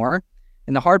there anymore.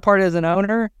 And the hard part as an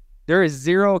owner, there is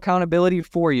zero accountability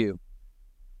for you.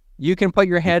 You can put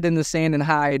your head in the sand and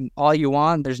hide all you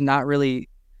want. There's not really,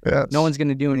 no one's going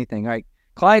to do anything, right?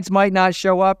 Clients might not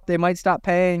show up. They might stop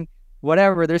paying,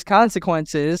 whatever. There's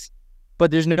consequences,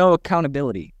 but there's no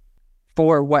accountability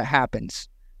for what happens,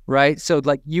 right? So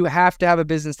like, you have to have a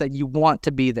business that you want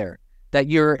to be there, that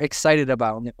you're excited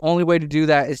about. And the only way to do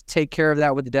that is take care of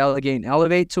that with the delegate and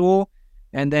elevate tool.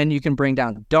 And then you can bring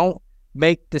down. Don't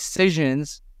make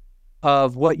decisions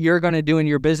of what you're going to do in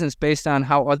your business based on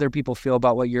how other people feel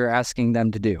about what you're asking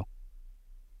them to do,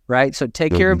 right? So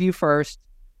take care of you first,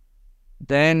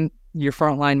 then your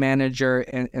frontline manager,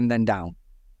 and then down,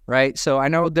 right? So I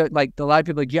know that like a lot of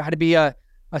people, like, you got to be a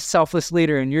selfless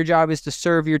leader and your job is to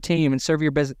serve your team and serve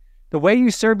your business. The way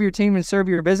you serve your team and serve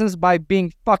your business by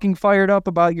being fucking fired up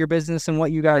about your business and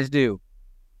what you guys do.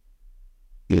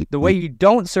 The way you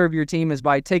don't serve your team is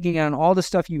by taking on all the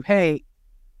stuff you hate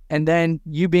and then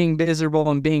you being miserable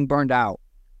and being burned out.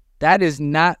 That is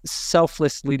not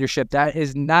selfless leadership. That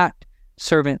is not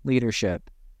servant leadership.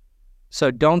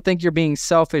 So don't think you're being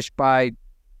selfish by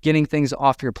getting things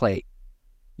off your plate.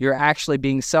 You're actually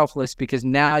being selfless because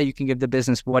now you can give the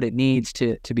business what it needs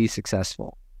to be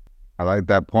successful. I like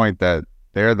that point, that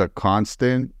they're the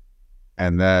constant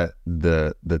and that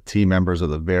the team members are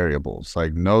the variables.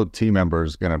 Like, no team member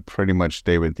is going to pretty much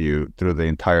stay with you through the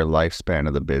entire lifespan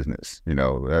of the business. You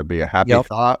know, that'd be a happy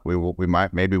thought.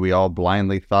 Maybe we all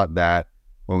blindly thought that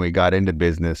when we got into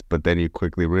business, but then you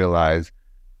quickly realize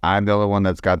I'm the only one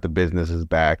that's got the business's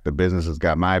back. The business has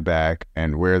got my back,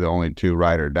 and we're the only two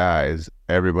ride or dies.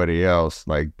 Everybody else,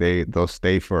 like, they'll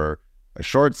stay for a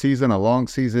short season, a long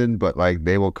season, but like,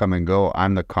 they will come and go.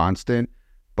 I'm the constant.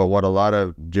 But what a lot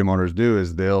of gym owners do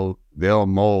is they'll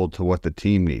mold to what the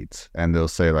team needs, and they'll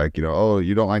say like, you know, oh,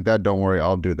 you don't like that? Don't worry,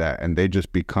 I'll do that. And they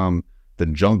just become the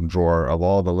junk drawer of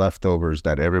all the leftovers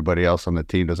that everybody else on the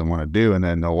team doesn't want to do. And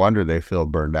then no wonder they feel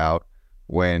burned out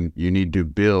when you need to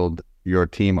build your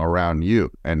team around you.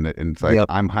 And it's like,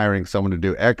 I'm hiring someone to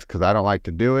do X because I don't like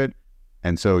to do it.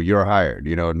 And so you're hired,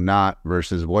 you know, not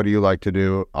versus what do you like to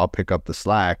do? I'll pick up the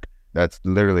slack. That's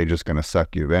literally just going to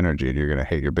suck you of energy and you're going to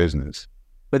hate your business.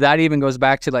 But that even goes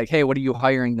back to like, hey, what are you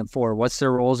hiring them for? What's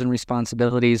their roles and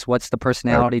responsibilities? What's the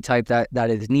personality type that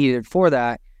is needed for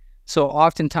that? So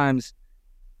oftentimes,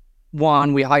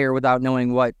 one, we hire without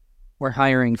knowing what we're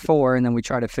hiring for, and then we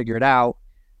try to figure it out.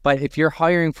 But if you're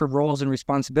hiring for roles and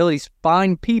responsibilities,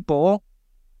 find people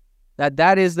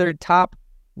that is their top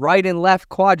right and left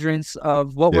quadrants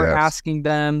of what we're asking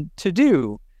them to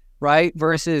do, right?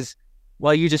 Versus,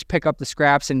 well, you just pick up the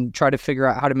scraps and try to figure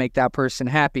out how to make that person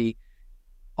happy.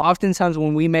 Oftentimes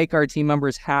when we make our team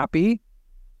members happy,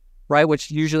 right, which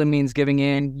usually means giving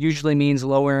in, usually means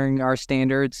lowering our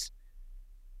standards,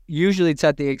 usually it's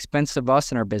at the expense of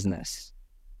us and our business.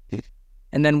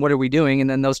 And then what are we doing? And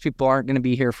then those people aren't going to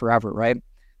be here forever, right?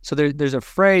 So there's a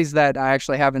phrase that I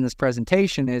actually have in this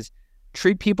presentation is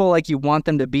treat people like you want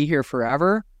them to be here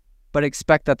forever, but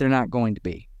expect that they're not going to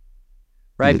be,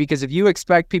 right? Because if you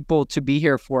expect people to be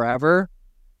here forever,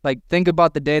 like, think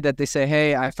about the day that they say,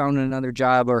 hey, I found another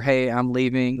job, or hey, I'm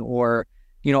leaving, or,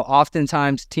 you know,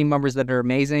 oftentimes team members that are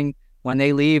amazing, when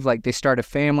they leave, like, they start a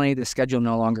family, the schedule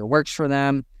no longer works for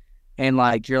them. And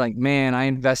like, you're like, man, I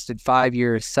invested 5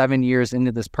 years, 7 years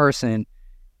into this person.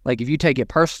 Like, if you take it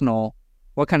personal,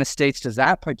 what kind of states does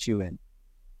that put you in?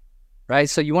 Right?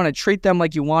 So you want to treat them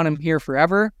like you want them here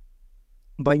forever,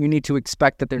 but you need to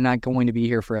expect that they're not going to be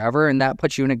here forever. And that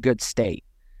puts you in a good state,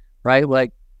 right?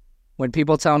 Like when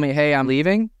people tell me, hey, I'm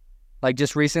leaving, like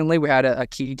just recently we had a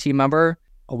key team member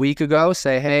a week ago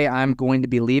say, hey, I'm going to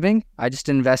be leaving. I just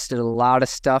invested a lot of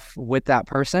stuff with that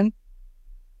person.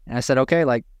 And I said, okay,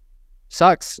 like,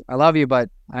 sucks. I love you, but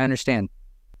I understand.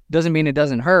 Doesn't mean it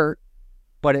doesn't hurt,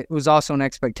 but it was also an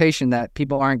expectation that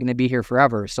people aren't going to be here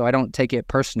forever. So I don't take it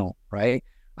personal, right?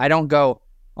 I don't go,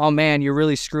 oh man, you're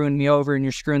really screwing me over and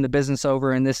you're screwing the business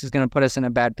over and this is going to put us in a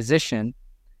bad position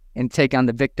and take on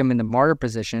the victim and the martyr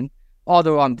position.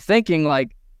 Although I'm thinking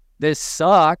like, this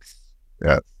sucks,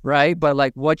 right? But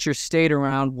like, what's your state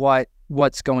around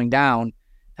what's going down?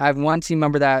 I have one team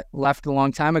member that left a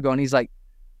long time ago and he's like,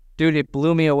 dude, it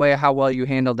blew me away how well you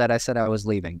handled that. I said I was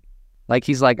leaving. Like,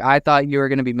 he's like, I thought you were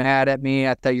going to be mad at me.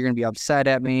 I thought you were going to be upset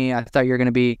at me. I thought you were going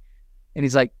to be, and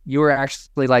he's like, you were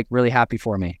actually like really happy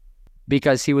for me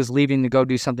because he was leaving to go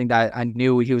do something that I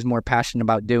knew he was more passionate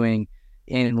about doing.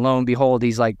 And lo and behold,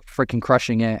 he's like freaking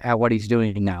crushing it at what he's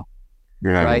doing now.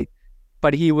 Yeah. Right.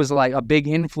 But he was like, a big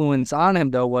influence on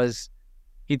him though was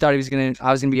he thought I was going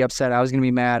to be upset. I was going to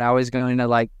be mad. I was going to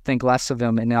like think less of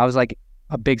him. And I was like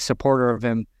a big supporter of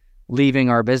him leaving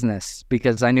our business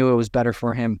because I knew it was better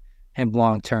for him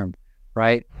long term,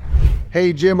 right?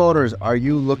 Hey, gym owners, are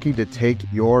you looking to take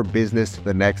your business to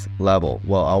the next level?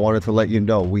 Well, I wanted to let you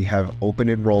know we have open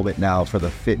enrollment now for the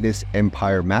Fitness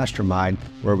Empire Mastermind,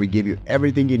 where we give you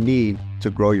everything you need to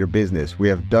grow your business. We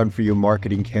have done for you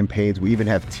marketing campaigns. We even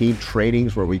have team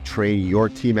trainings where we train your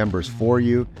team members for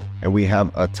you. And we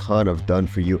have a ton of done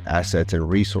for you assets and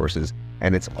resources.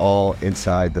 And it's all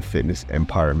inside the Fitness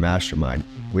Empire Mastermind.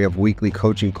 We have weekly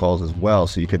coaching calls as well,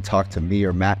 so you can talk to me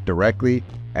or Matt directly.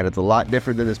 And it's a lot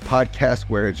different than this podcast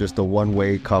where it's just a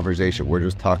one-way conversation. We're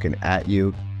just talking at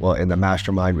you. Well, in the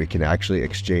mastermind, we can actually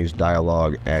exchange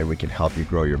dialogue and we can help you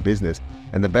grow your business.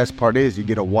 And the best part is you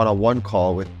get a one-on-one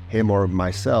call with him or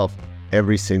myself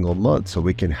every single month, so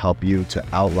we can help you to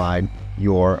outline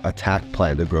your attack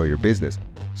plan to grow your business.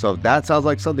 So if that sounds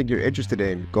like something you're interested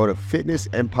in, go to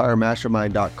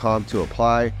fitnessempiremastermind.com to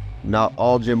apply. Not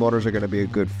all gym owners are going to be a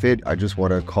good fit. I just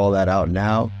want to call that out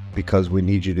now because we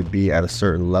need you to be at a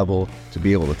certain level to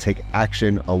be able to take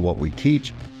action on what we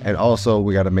teach. And also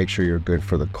we got to make sure you're good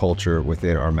for the culture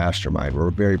within our mastermind. We're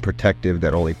very protective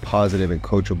that only positive and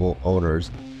coachable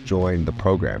owners join the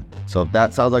program. So if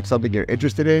that sounds like something you're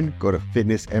interested in, go to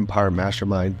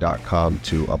fitnessempiremastermind.com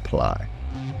to apply.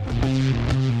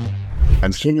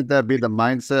 And shouldn't that be the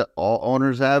mindset all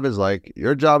owners have? Is like,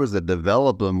 your job is to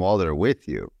develop them while they're with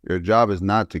you. Your job is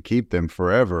not to keep them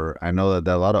forever. I know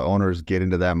that a lot of owners get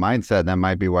into that mindset. That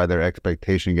might be why their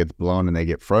expectation gets blown and they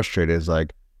get frustrated. It's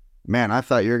like, man, I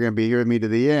thought you were going to be here with me to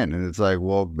the end. And it's like,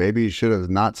 well, maybe you should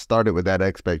have not started with that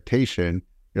expectation.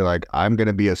 You're like, I'm going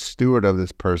to be a steward of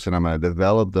this person. I'm going to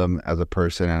develop them as a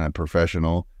person and a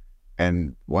professional.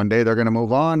 And one day they're going to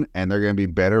move on and they're going to be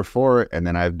better for it. And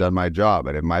then I've done my job.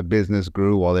 And if my business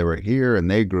grew while they were here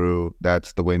and they grew,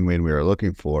 that's the win-win we were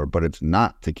looking for. But it's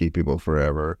not to keep people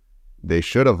forever. They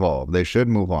should evolve. They should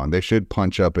move on. They should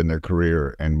punch up in their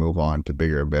career and move on to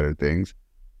bigger and better things.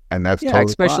 And that's totally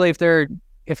especially fine.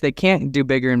 If they can't do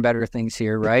bigger and better things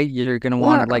here, right? You're going to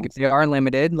want to, like, if they are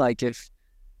limited, like if,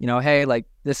 you know, hey, like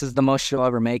this is the most you'll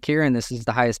ever make here and this is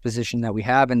the highest position that we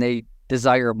have and they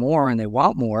desire more and they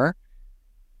want more.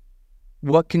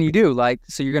 What can you do? Like,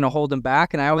 so you're going to hold them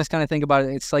back. And I always kind of think about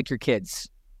it. It's like your kids.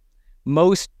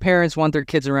 Most parents want their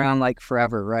kids around like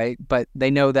forever, right? But they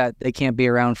know that they can't be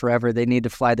around forever. They need to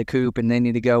fly the coop and they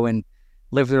need to go and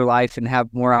live their life and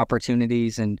have more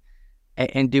opportunities and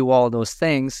do all those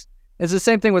things. It's the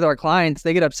same thing with our clients.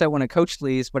 They get upset when a coach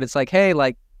leaves, but it's like, hey,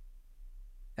 like,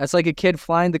 that's like a kid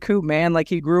flying the coop, man. Like,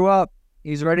 he grew up.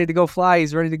 He's ready to go fly.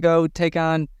 He's ready to go take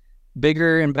on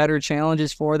bigger and better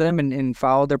challenges for them and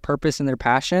follow their purpose and their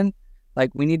passion.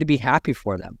 Like, we need to be happy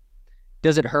for them.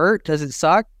 Does it hurt? Does it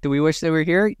suck? Do we wish they were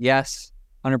here? Yes,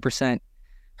 100%.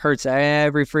 Hurts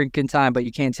every freaking time, but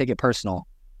you can't take it personal,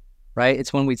 right?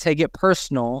 It's when we take it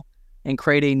personal and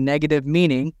create a negative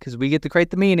meaning, because we get to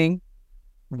create the meaning.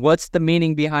 What's the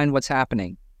meaning behind what's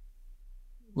happening?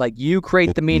 Like, you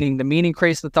create the meaning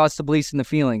creates the thoughts, the beliefs, and the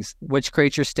feelings, which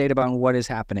creates your state about what is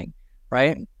happening,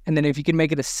 right? And then if you can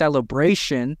make it a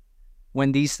celebration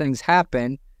when these things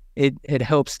happen, it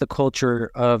helps the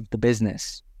culture of the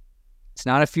business. It's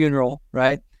not a funeral,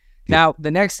 right? Yeah. Now,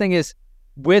 the next thing is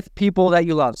with people that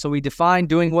you love. So we define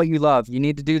doing what you love. You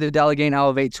need to do the Delegate and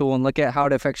Elevate tool and look at how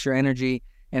it affects your energy.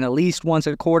 And at least once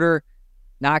a quarter,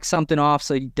 knock something off.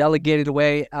 So you delegate it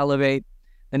away, elevate.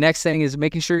 The next thing is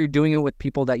making sure you're doing it with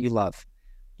people that you love.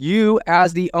 You,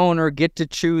 as the owner, get to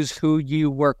choose who you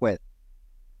work with.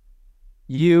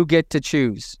 You get to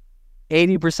choose.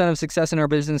 80% of success in our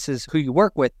business is who you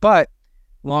work with, but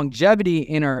longevity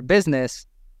in our business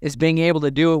is being able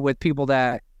to do it with people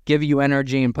that give you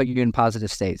energy and put you in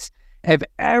positive states. If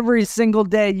every single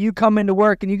day you come into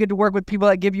work and you get to work with people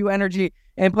that give you energy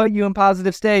and put you in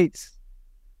positive states,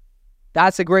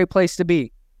 that's a great place to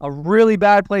be. A really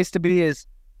bad place to be is,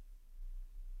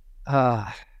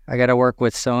 I got to work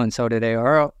with so-and-so today,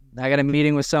 or I got a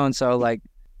meeting with so-and-so, like,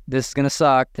 this is going to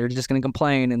suck. They're just going to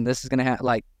complain, and this is going to have,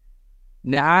 like,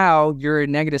 now you're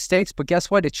in negative states, but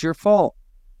guess what? It's your fault.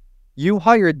 You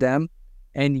hired them,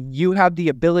 and you have the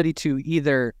ability to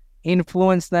either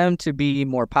influence them to be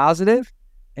more positive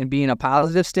and be in a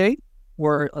positive state,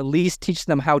 or at least teach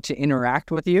them how to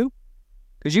interact with you.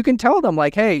 Because you can tell them,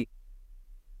 like, hey,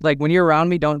 like, when you're around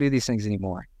me, don't do these things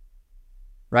anymore.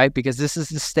 Right? Because this is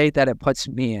the state that it puts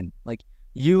me in. Like,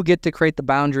 you get to create the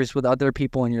boundaries with other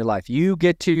people in your life. You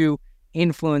get to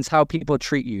influence how people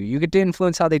treat you. You get to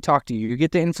influence how they talk to you. You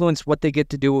get to influence what they get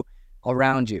to do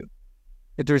around you.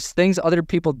 If there's things other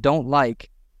people don't like,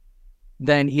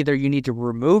 then either you need to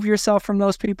remove yourself from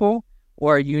those people,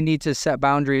 or you need to set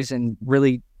boundaries and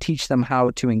really teach them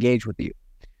how to engage with you.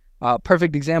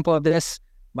 Perfect example of this,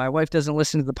 my wife doesn't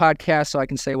listen to the podcast, so I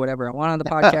can say whatever I want on the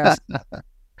podcast.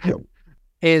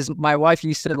 Is my wife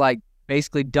used to, like,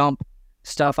 basically dump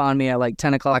stuff on me at like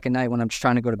 10 o'clock at night when I'm just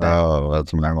trying to go to bed. Oh,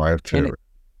 that's my wife too.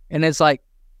 And it's like,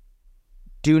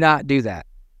 do not do that,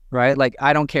 right? Like,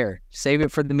 I don't care. Save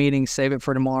it for the meeting, save it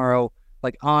for tomorrow.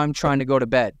 Like, I'm trying to go to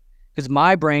bed. Because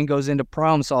my brain goes into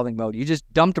problem-solving mode. You just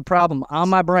dumped a problem on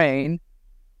my brain.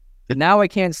 Now I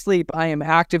can't sleep. I am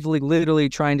actively, literally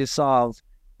trying to solve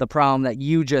the problem that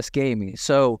you just gave me.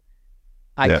 So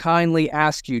I kindly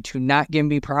ask you to not give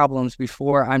me problems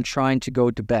before I'm trying to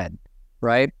go to bed,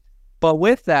 right? But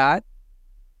with that,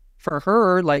 for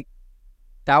her, like,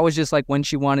 that was just like when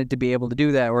she wanted to be able to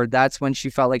do that, or that's when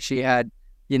she felt like she had,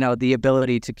 you know, the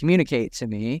ability to communicate to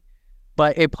me.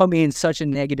 But it put me in such a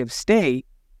negative state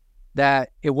that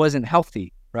it wasn't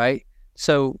healthy, right?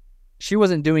 So she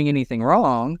wasn't doing anything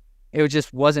wrong. It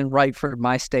just wasn't right for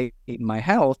my state and my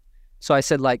health. So I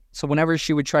said, like, so whenever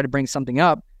she would try to bring something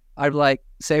up, I'd like,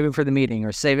 save it for the meeting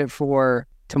or save it for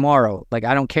tomorrow. Like,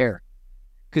 I don't care.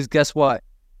 Because guess what?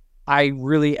 I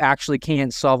really actually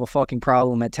can't solve a fucking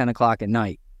problem at 10 o'clock at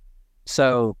night.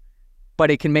 So,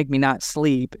 but it can make me not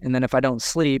sleep. And then if I don't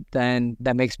sleep, then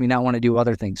that makes me not want to do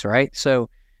other things, right? So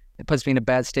it puts me in a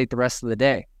bad state the rest of the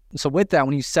day. So with that,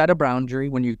 when you set a boundary,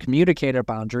 when you communicate a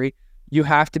boundary, you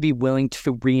have to be willing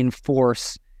to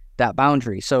reinforce that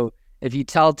boundary. So if you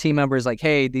tell team members, like,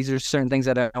 hey, these are certain things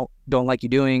that I don't like you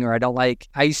doing, or I don't like.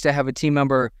 I used to have a team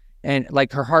member and,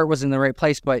 like, her heart was in the right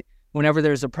place, but whenever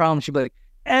there's a problem, she'd be like,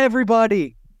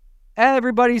 everybody's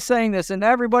saying this and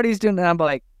everybody's doing that. I'm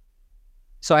like,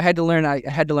 so I had to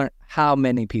learn how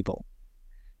many people,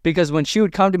 because when she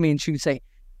would come to me and she would say,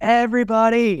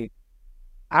 everybody,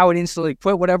 I would instantly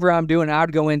quit whatever I'm doing. I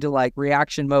would go into, like,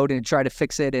 reaction mode and try to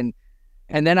fix it. And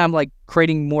then I'm, like,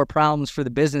 creating more problems for the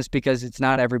business, because it's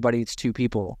not everybody, it's two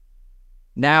people.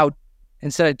 Now,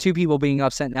 instead of two people being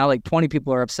upset, now, like, 20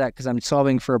 people are upset because I'm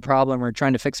solving for a problem or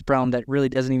trying to fix a problem that really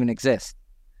doesn't even exist,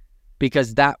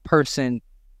 because that person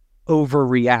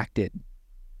overreacted,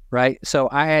 right? So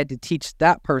I had to teach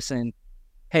that person,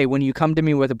 hey, when you come to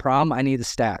me with a problem, I need the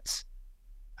stats.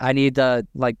 I need the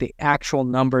actual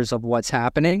numbers of what's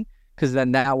happening, because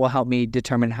then that will help me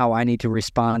determine how I need to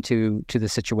respond to the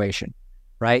situation,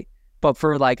 right? But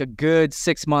for, like, a good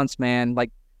 6 months, man,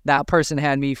 like, that person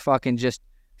had me fucking just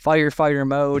firefighter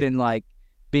mode and, like,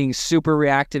 being super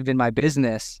reactive in my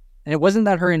business. And it wasn't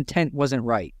that her intent wasn't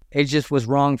right. It just was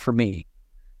wrong for me,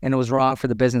 and it was wrong for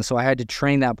the business. So I had to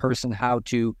train that person how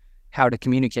to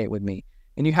communicate with me.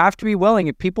 And you have to be willing.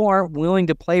 If people aren't willing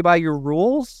to play by your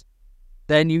rules,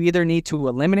 then you either need to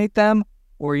eliminate them,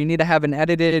 or you need to have an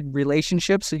edited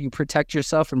relationship so you protect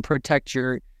yourself and protect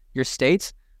your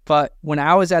states. But when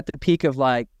I was at the peak of,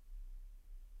 like,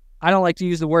 I don't like to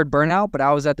use the word burnout, but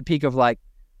I was at the peak of, like,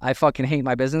 I fucking hate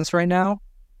my business right now,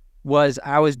 was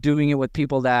I was doing it with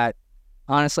people that,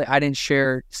 honestly, I didn't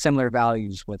share similar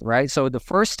values with, right? So the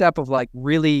first step of, like,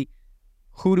 really,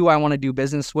 who do I want to do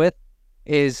business with,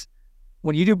 is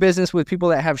when you do business with people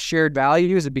that have shared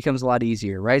values, it becomes a lot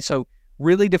easier, right? So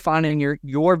really defining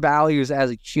your values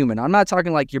as a human. I'm not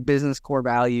talking like your business core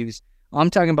values.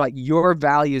 I'm talking about your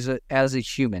values as a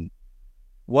human.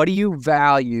 What do you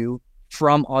value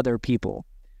from other people?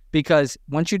 Because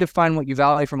once you define what you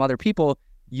value from other people,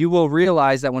 you will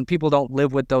realize that when people don't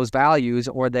live with those values,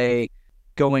 or they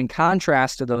go in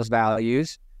contrast to those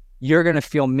values, you're going to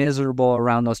feel miserable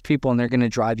around those people and they're going to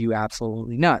drive you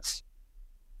absolutely nuts.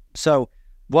 So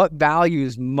what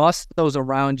values must those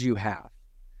around you have?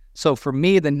 So for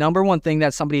me, the number one thing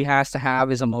that somebody has to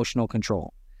have is emotional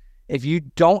control. If you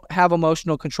don't have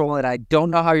emotional control, and I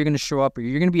don't know how you're going to show up, or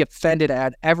you're going to be offended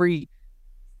at every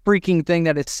freaking thing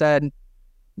that is said,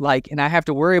 and I have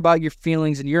to worry about your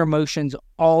feelings and your emotions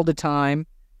all the time.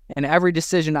 And every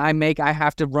decision I make, I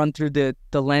have to run through the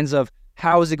lens of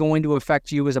how is it going to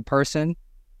affect you as a person?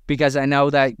 Because I know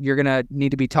that you're going to need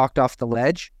to be talked off the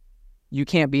ledge. You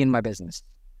can't be in my business.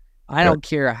 I don't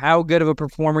care how good of a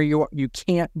performer you are. You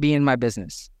can't be in my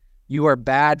business. You are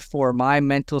bad for my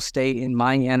mental state and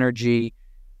my energy,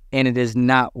 and it is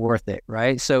not worth it,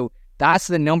 right? So that's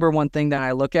the number one thing that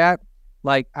I look at.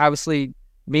 Obviously,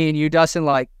 me and you,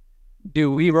 Dustin,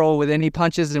 do we roll with any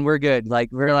punches and we're good?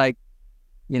 We're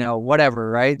whatever,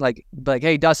 right?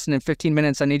 Hey, Dustin, in 15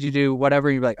 minutes, I need you to do whatever.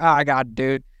 And you're like, I got it,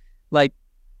 dude.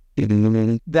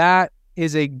 That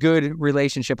is a good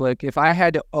relationship. If I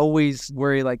had to always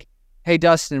worry, hey,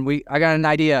 Dustin, I got an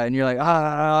idea. And you're like,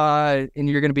 and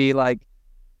you're going to be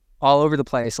all over the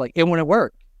place. It wouldn't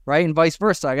work, right? And vice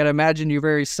versa. I got to imagine you're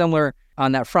very similar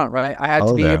on that front, right? I had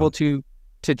to be able to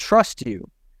trust you.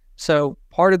 So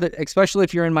part of especially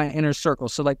if you're in my inner circle.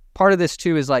 So part of this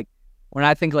too is when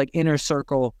I think inner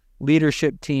circle,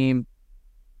 leadership team,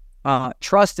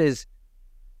 trust is,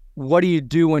 what do you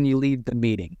do when you leave the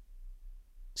meeting?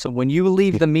 So when you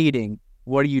leave the meeting,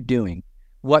 what are you doing?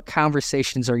 What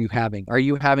conversations are you having? Are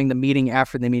you having the meeting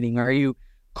after the meeting? Are you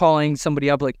calling somebody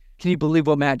up can you believe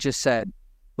what Matt just said?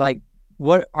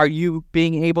 What are you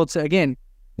being able to, again,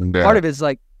 part of it is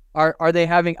are they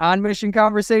having on-mission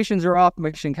conversations or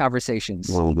off-mission conversations?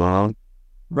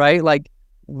 Right?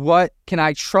 What can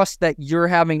I trust that you're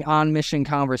having on-mission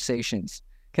conversations?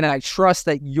 Can I trust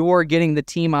that you're getting the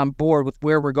team on board with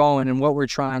where we're going and what we're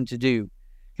trying to do?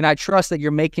 Can I trust that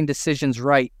you're making decisions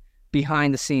right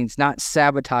behind the scenes, not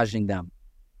sabotaging them?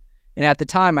 And at the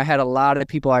time, I had a lot of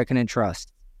people I couldn't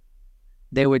trust.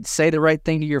 They would say the right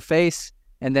thing to your face,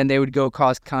 and then they would go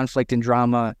cause conflict and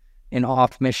drama and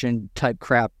off-mission type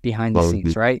crap behind the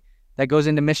scenes, right? That goes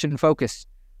into mission focus.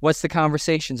 What's the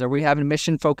conversations? Are we having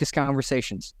mission-focused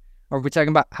conversations? Or are we talking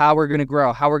about how we're going to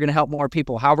grow, how we're going to help more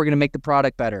people, how we're going to make the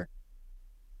product better?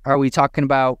 Are we talking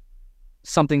about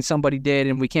something somebody did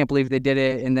and we can't believe they did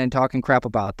it and then talking crap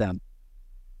about them?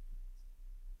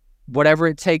 Whatever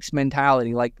it takes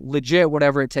mentality, legit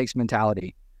whatever it takes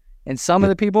mentality. And some of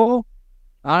the people,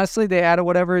 honestly, they had a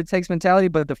whatever it takes mentality,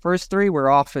 but the first three were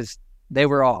off they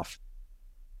were off.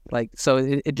 So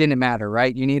it didn't matter,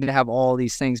 right? You need to have all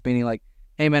these things meaning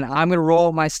hey man, I'm going to roll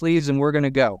up my sleeves and we're going to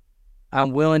go.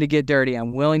 I'm willing to get dirty.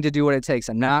 I'm willing to do what it takes.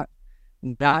 I'm not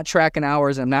tracking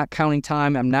hours. I'm not counting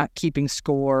time. I'm not keeping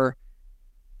score,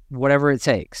 whatever it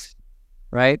takes,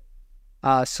 right?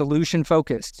 Solution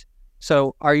focused.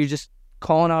 So are you just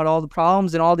calling out all the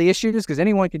problems and all the issues? Because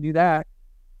anyone can do that.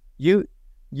 You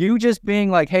just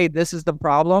being hey, this is the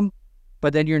problem,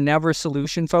 but then you're never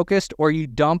solution focused, or you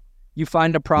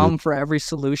find a problem for every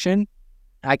solution.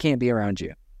 I can't be around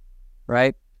you,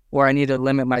 right? Or I need to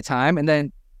limit my time. And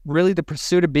then really the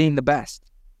pursuit of being the best.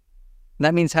 And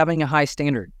that means having a high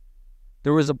standard.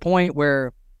 There was a point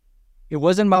where it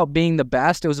wasn't about being the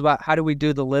best. It was about how do we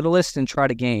do the littlest and try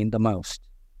to gain the most.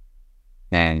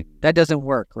 And that doesn't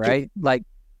work, right?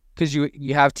 Because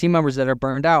you have team members that are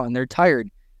burned out and they're tired.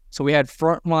 So we had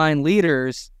frontline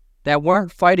leaders that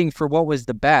weren't fighting for what was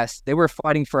the best. They were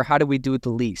fighting for how do we do it the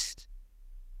least.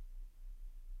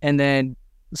 And then,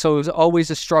 so it was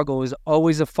always a struggle. It was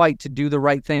always a fight to do the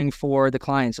right thing for the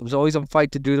clients. It was always a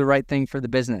fight to do the right thing for the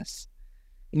business.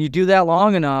 And you do that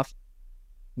long enough,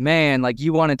 man,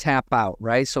 you want to tap out,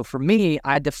 right? So for me,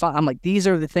 I'm these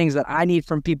are the things that I need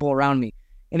from people around me.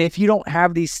 And if you don't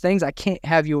have these things, I can't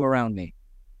have you around me.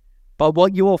 But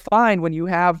what you will find when you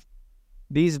have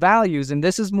these values, and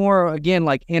this is more, again,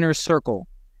 inner circle.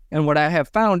 And what I have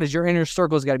found is your inner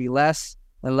circle has got to be less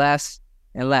and less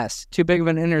and less. Too big of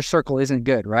an inner circle isn't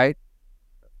good, right?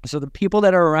 So the people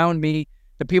that are around me,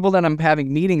 the people that I'm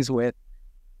having meetings with,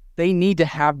 they need to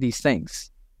have these things.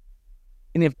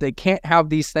 And if they can't have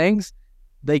these things,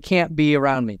 they can't be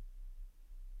around me.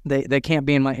 They can't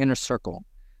be in my inner circle.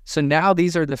 So now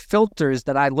these are the filters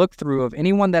that I look through of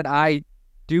anyone that I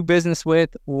do business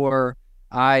with, or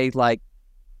I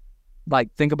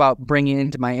think about bringing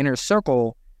into my inner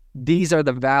circle. These are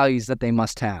the values that they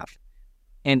must have.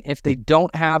 And if they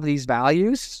don't have these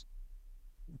values,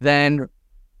 then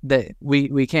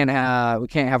we can't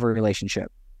have a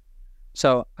relationship.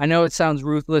 So I know it sounds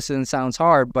ruthless and sounds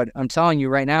hard, but I'm telling you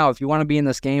right now, if you want to be in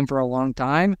this game for a long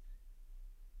time,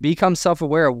 become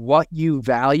self-aware of what you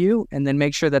value, and then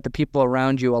make sure that the people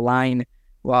around you align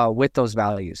with those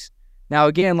values. Now,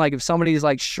 again, like if somebody's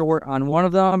like short on one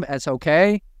of them, that's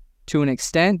okay to an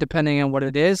extent, depending on what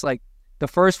it is. Like the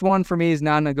first one for me is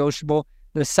non-negotiable.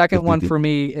 The second one for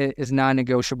me is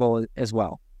non-negotiable as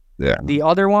well. Yeah. The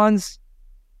other ones,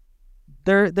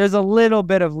 there's a little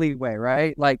bit of leeway,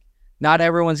 right? Like not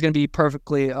everyone's going to be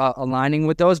perfectly aligning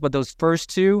with those, but those first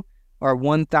two are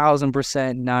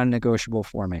 1,000% non-negotiable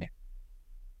for me.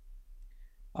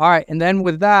 All right. And then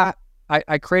with that,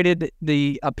 I created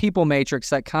a people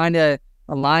matrix that kind of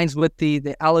aligns with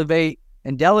the elevate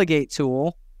and delegate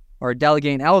tool, or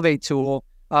delegate and elevate tool,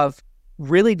 of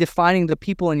really defining the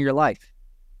people in your life.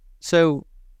 So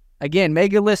again,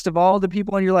 make a list of all the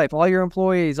people in your life, all your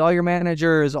employees, all your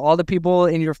managers, all the people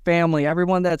in your family,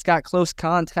 everyone that's got close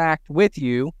contact with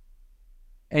you.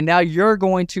 And now you're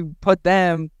going to put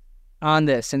them on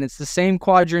this. And it's the same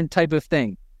quadrant type of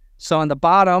thing. So on the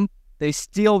bottom, they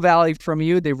steal value from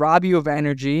you. They rob you of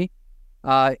energy.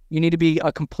 You need to be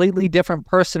a completely different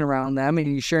person around them,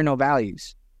 and you share no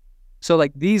values. So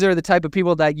like these are the type of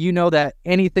people that you know that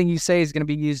anything you say is going to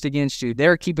be used against you.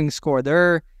 They're keeping score.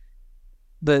 They're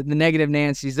the negative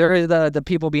Nancys. They're the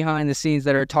people behind the scenes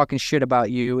that are talking shit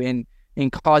about you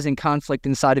and causing conflict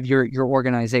inside of your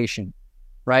organization,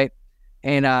 right?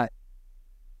 And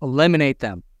eliminate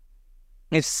them.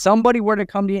 If somebody were to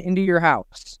come into your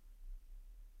house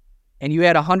and you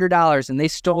had $100 and they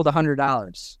stole the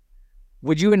 $100,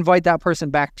 would you invite that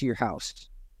person back to your house?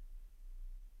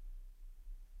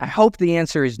 I hope the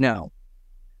answer is no.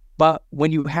 But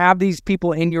when you have these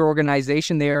people in your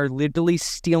organization, they are literally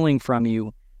stealing from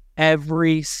you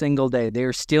every single day. They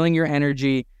are stealing your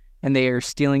energy and they are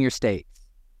stealing your state.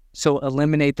 So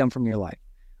eliminate them from your life.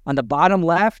 On the bottom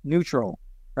left, neutral,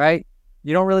 right?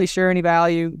 You don't really share any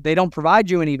value. They don't provide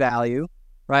you any value,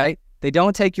 right? They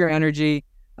don't take your energy,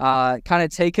 kind of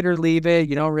take it or leave it.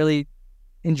 You don't really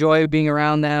enjoy being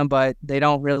around them, but they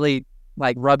don't really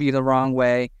like rub you the wrong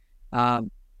way.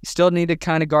 You still need to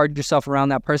kind of guard yourself around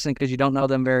that person because you don't know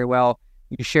them very well.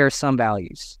 You share some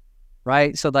values,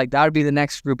 right? So like that would be the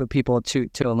next group of people to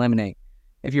eliminate.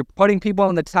 If you're putting people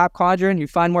in the top quadrant, you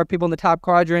find more people in the top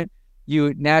quadrant,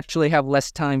 you naturally have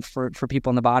less time for people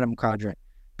in the bottom quadrant.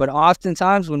 But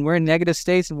oftentimes when we're in negative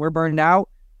states and we're burned out,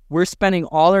 we're spending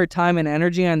all our time and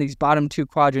energy on these bottom two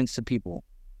quadrants of people.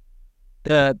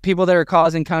 The people that are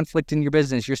causing conflict in your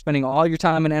business, you're spending all your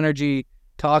time and energy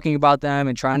talking about them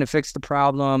and trying to fix the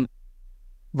problem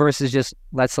versus just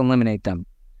let's eliminate them.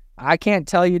 I can't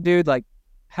tell you, dude, like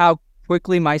how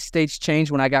quickly my states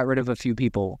changed when I got rid of a few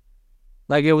people.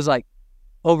 Like it was like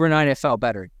overnight I felt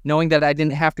better, knowing that I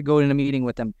didn't have to go in a meeting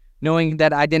with them, knowing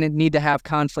that I didn't need to have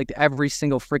conflict every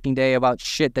single freaking day about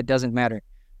shit that doesn't matter,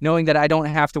 knowing that I don't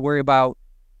have to worry about,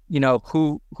 you know,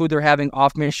 who they're having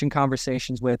off-mission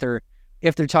conversations with, or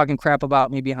if they're talking crap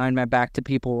about me behind my back to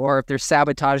people, or if they're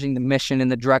sabotaging the mission in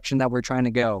the direction that we're trying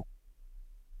to go.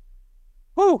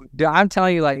 Whew, I'm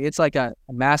telling you, like, it's like a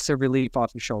massive relief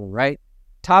off your shoulder, right?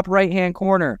 Top right-hand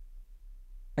corner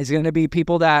is going to be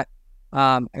people that,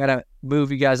 I got to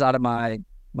move you guys out of my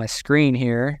screen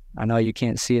here. I know you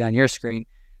can't see it on your screen.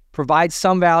 Provide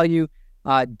some value.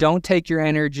 Don't take your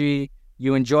energy.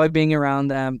 You enjoy being around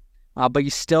them, but you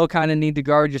still kind of need to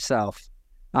guard yourself.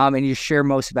 And you share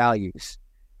most values.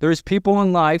 There's people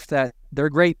in life that they're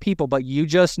great people, but you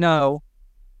just know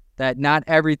that not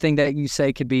everything that you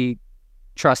say could be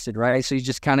trusted, right? So you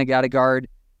just kind of got to guard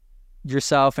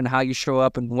yourself and how you show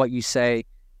up and what you say,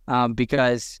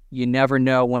 because you never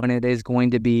know when it is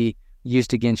going to be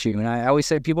used against you. And I always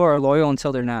say people are loyal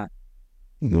until they're not.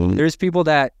 Mm-hmm. There's people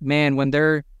that, man, when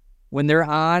they're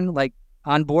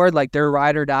on board, like they're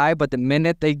ride or die, but the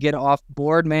minute they get off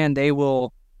board, man, they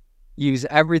will use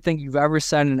everything you've ever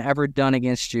said and ever done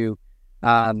against you.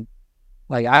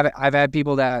 Like I've had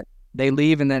people that they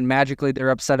leave and then magically they're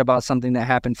upset about something that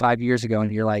happened 5 years ago,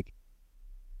 and you're like,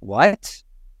 what?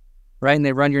 Right? And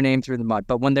they run your name through the mud.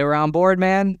 But when they were on board,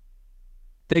 man,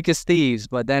 thick as thieves.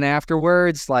 But then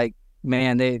afterwards, like,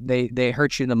 man, they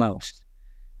hurt you the most.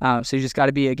 So you just got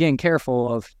to be, again,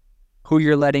 careful of who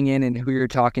you're letting in and who you're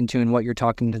talking to and what you're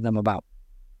talking to them about.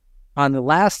 On the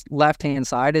last left-hand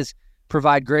side is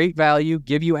provide great value,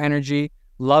 give you energy,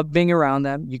 love being around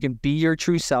them. You can be your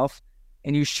true self,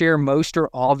 and you share most or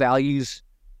all values,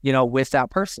 you know, with that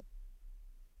person.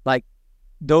 Like,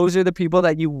 those are the people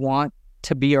that you want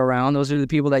to be around. Those are the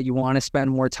people that you want to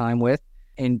spend more time with,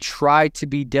 and try to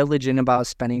be diligent about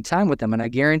spending time with them. And I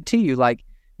guarantee you, like,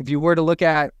 if you were to look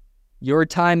at your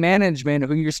time management,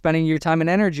 who you're spending your time and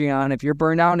energy on, if you're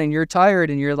burned out and you're tired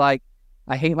and you're like,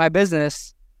 I hate my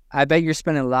business, I bet you're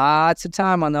spending lots of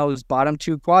time on those bottom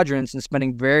 2 quadrants and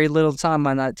spending very little time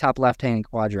on that top left-hand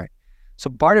quadrant. So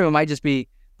part of it might just be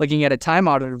looking at a time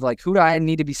audit of like, who do I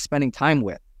need to be spending time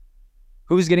with?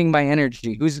 Who's getting my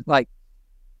energy? Who's like,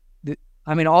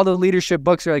 all the leadership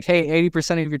books are like, hey,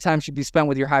 80% of your time should be spent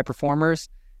with your high performers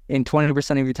and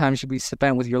 20% of your time should be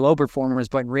spent with your low performers.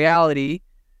 But in reality,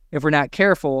 if we're not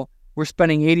careful, we're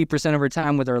spending 80% of our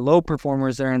time with our low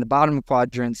performers that are in the bottom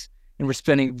quadrants, and we're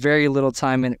spending very little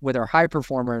time with our high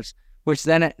performers, which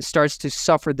then it starts to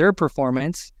suffer their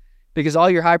performance, because all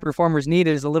your high performers need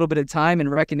is a little bit of time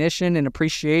and recognition and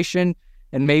appreciation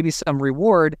and maybe some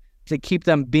reward to keep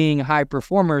them being high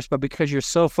performers. But because you're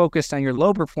so focused on your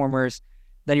low performers,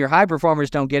 then your high performers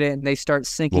don't get it and they start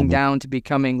sinking down to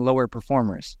becoming lower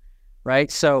performers, right?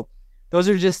 So those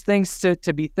are just things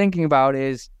to be thinking about,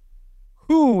 is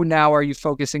who now are you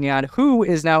focusing on? Who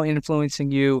is now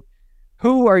influencing you?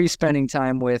 Who are you spending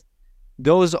time with?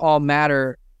 Those all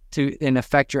matter to and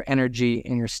affect your energy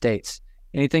and your states.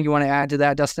 Anything you want to add to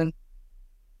that, Dustin?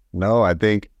 No, I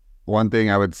think one thing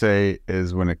I would say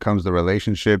is when it comes to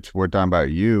relationships, we're talking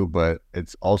about you, but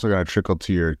it's also going to trickle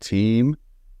to your team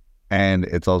and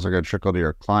it's also going to trickle to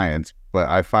your clients. But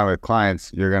I find with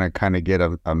clients, you're going to kind of get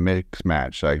a mixed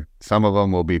match. Like some of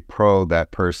them will be pro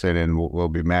that person and will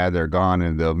be mad they're gone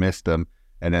and they'll miss them.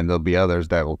 And then there'll be others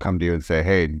that will come to you and say,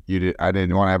 hey, I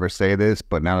didn't want to ever say this,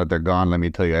 but now that they're gone, let me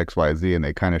tell you X, Y, Z. And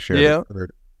they kind of share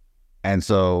it. And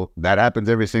so that happens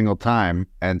every single time.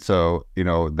 And so,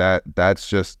 that's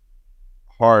just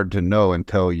hard to know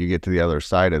until you get to the other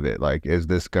side of it. Like, is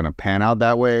this going to pan out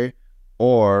that way?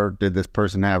 Or did this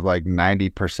person have like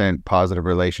 90% positive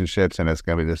relationships and it's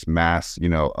going to be this mass,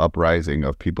 uprising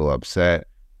of people upset,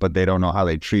 but they don't know how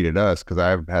they treated us? Because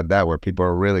I've had that where people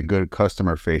are really good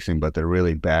customer facing, but they're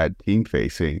really bad team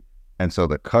facing. And so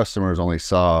the customers only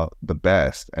saw the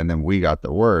best and then we got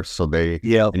the worst. So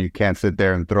and you can't sit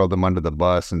there and throw them under the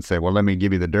bus and say, well, let me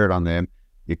give you the dirt on them.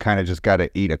 You kind of just got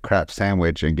to eat a crap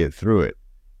sandwich and get through it.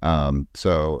 And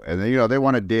then, they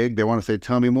want to dig, they want to say,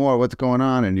 tell me more, what's going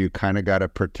on? And you kind of got to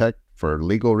protect for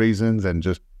legal reasons and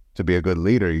just to be a good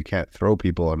leader. You can't throw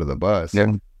people under the bus.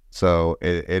 Yeah. So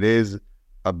it is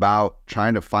about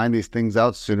trying to find these things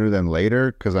out sooner than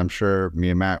later, because I'm sure me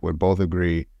and Matt would both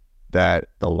agree that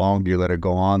the longer you let it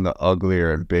go on, the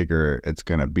uglier and bigger it's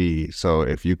going to be. So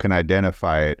if you can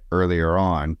identify it earlier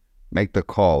on, make the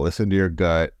call, listen to your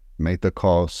gut, make the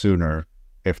call sooner.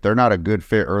 If they're not a good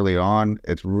fit early on,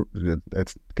 it's going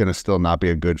to still not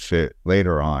be a good fit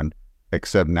later on,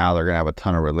 except now they're going to have a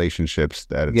ton of relationships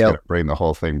that it's going to bring the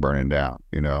whole thing burning down,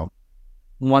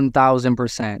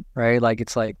 1000%, right? Like,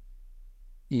 it's like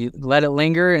you let it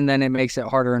linger and then it makes it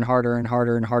harder and harder and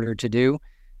harder and harder to do.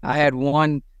 I had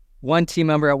one team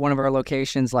member at one of our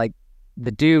locations, like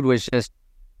the dude was just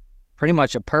pretty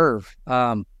much a perv.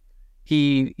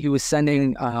 He was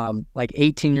sending like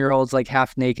 18-year-olds like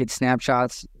half naked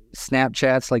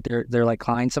Snapchats, like they're like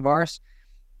clients of ours.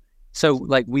 So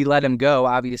like we let him go,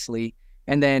 obviously.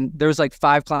 And then there was like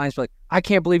 5 clients like, I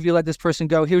can't believe you let this person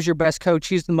go. He was your best coach.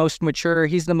 He's the most mature.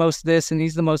 He's the most this and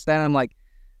he's the most that. And I'm like,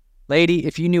 lady,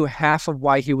 if you knew half of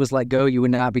why he was let go, you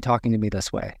would not be talking to me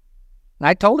this way. And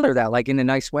I told her that, like, in a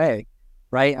nice way,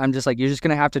 right? I'm just like, you're just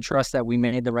going to have to trust that we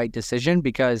made the right decision,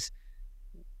 because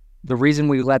the reason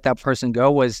we let that person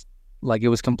go was like, it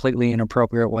was completely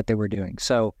inappropriate what they were doing.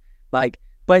 So like,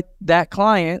 but that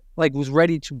client like was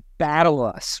ready to battle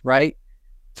us, right?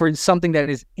 For something that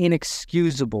is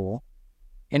inexcusable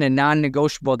and a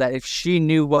non-negotiable, that if she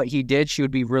knew what he did, she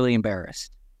would be really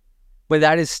embarrassed. But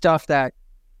that is stuff that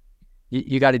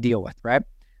you got to deal with, right?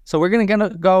 So we're going to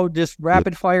go just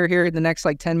rapid fire here in the next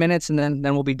like 10 minutes, and then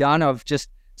we'll be done, of just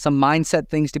some mindset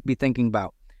things to be thinking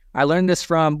about. I learned this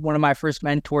from one of my first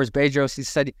mentors, Bedros. He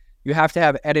said, you have to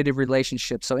have edited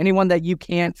relationships. So anyone that you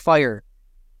can't fire,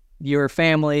 your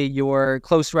family, your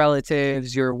close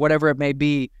relatives, your whatever it may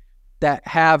be, that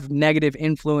have negative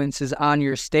influences on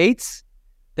your states,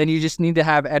 then you just need to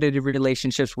have edited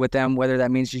relationships with them, whether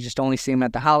that means you just only see them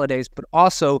at the holidays, but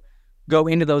also go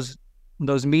into those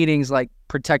meetings like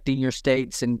protecting your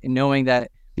states and knowing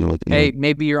that, hey,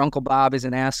 maybe your Uncle Bob is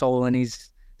an asshole and he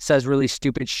says really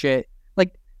stupid shit.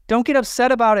 Like, don't get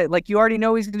upset about it. Like, you already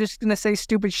know he's just going to say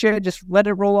stupid shit. Just let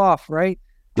it roll off, right?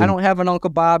 I don't have an Uncle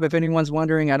Bob. If anyone's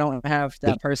wondering, I don't have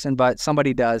that person, but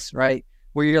somebody does, right?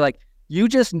 Where you're like, you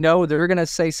just know they're going to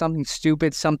say something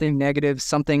stupid, something negative,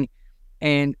 something,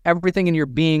 and everything in your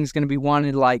being is going to be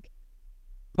wanting to like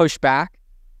push back.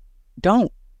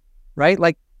 Don't, right?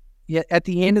 Like, at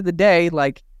the end of the day,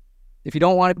 like, if you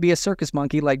don't want to be a circus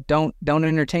monkey, like, don't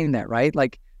entertain that, right?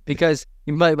 Like, because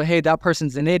you might be like, hey, that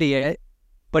person's an idiot.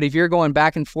 But if you're going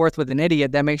back and forth with an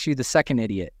idiot, that makes you the second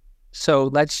idiot. So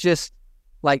let's just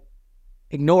like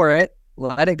ignore it,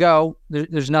 let it go.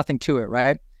 There's nothing to it,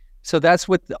 right? So that's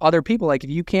with the other people. Like if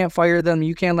you can't fire them,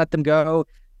 you can't let them go.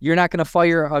 You're not going to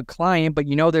fire a client, but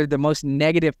you know they're the most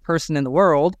negative person in the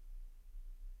world.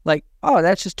 Like, oh,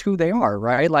 that's just who they are,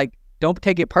 right? Like, don't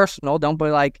take it personal. Don't be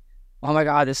like, oh my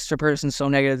God, this person's so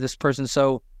negative. This person's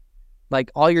so,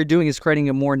 like, all you're doing is creating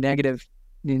a more negative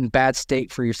and bad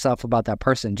state for yourself about that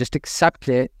person. Just accept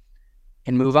it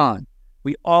and move on.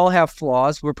 We all have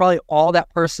flaws. We're probably all that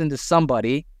person to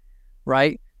somebody,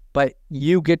 right? But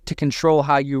you get to control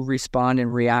how you respond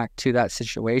and react to that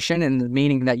situation and the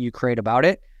meaning that you create about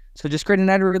it. So just create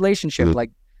another relationship.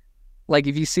 Like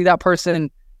if you see that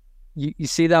person, you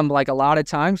see them like a lot of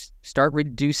times, start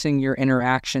reducing your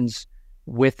interactions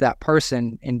with that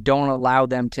person and don't allow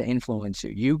them to influence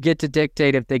you. You get to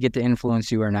dictate if they get to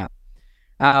influence you or not.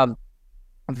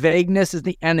 Vagueness is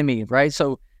the enemy, right?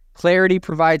 So clarity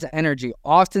provides energy.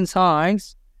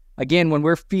 Oftentimes, again, when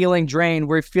we're feeling drained,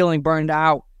 we're feeling burned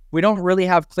out, we don't really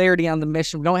have clarity on the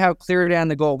mission. We don't have clarity on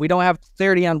the goal. We don't have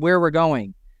clarity on where we're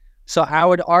going. So I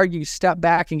would argue step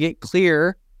back and get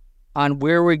clear on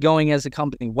where we're going as a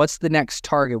company. What's the next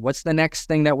target? What's the next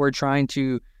thing that we're trying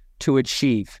to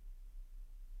achieve?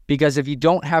 Because if you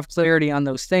don't have clarity on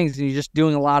those things and you're just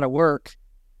doing a lot of work,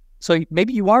 so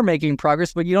maybe you are making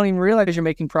progress, but you don't even realize you're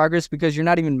making progress because you're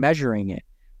not even measuring it,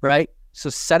 right? So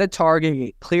set a target,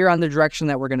 get clear on the direction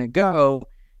that we're going to go,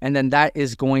 and then that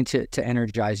is going to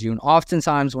energize you. And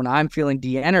oftentimes when I'm feeling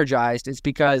de-energized, it's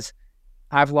because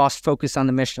I've lost focus on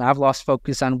the mission. I've lost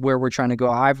focus on where we're trying to go.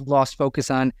 I've lost focus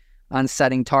on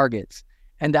setting targets.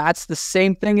 And that's the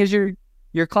same thing as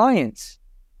your clients,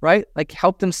 right? Like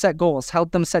help them set goals,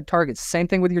 help them set targets. Same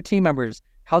thing with your team members.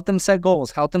 Help them set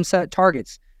goals, help them set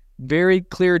targets. Very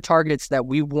clear targets that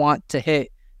we want to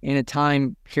hit in a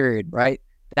time period, right?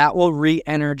 That will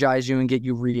re-energize you and get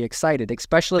you re-excited.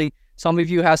 Especially some of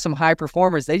you have some high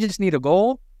performers. They just need a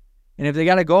goal. And if they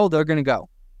got a goal, they're going to go,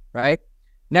 right?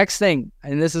 Next thing,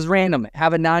 and this is random,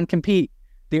 have a non-compete.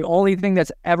 The only thing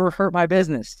that's ever hurt my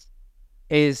business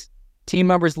is team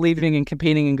members leaving and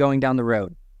competing and going down the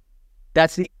road.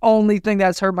 That's the only thing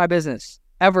that's hurt my business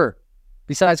ever,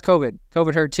 besides COVID.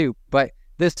 COVID hurt too, but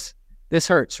this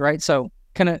hurts, right? So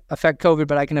can affect COVID,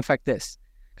 but I can affect this.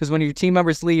 Because when your team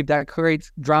members leave, that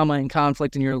creates drama and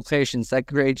conflict in your locations. That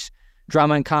creates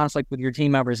drama and conflict with your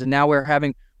team members. And now we're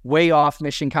having way off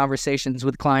mission conversations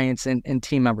with clients and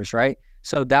team members, right?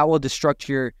 So that will destruct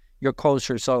your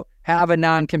culture. So have a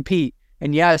non-compete.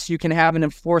 And yes, you can have an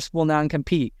enforceable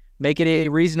non-compete. Make it a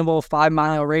reasonable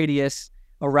 5-mile radius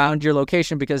around your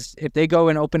location, because if they go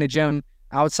and open a gym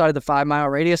outside of the 5-mile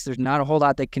radius, there's not a whole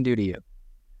lot they can do to you.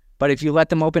 But if you let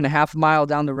them open a half a mile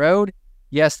down the road,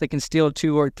 yes, they can steal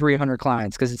 200 or 300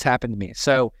 clients, because it's happened to me.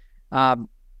 So have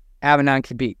a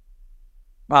non-compete.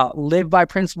 Live by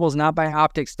principles, not by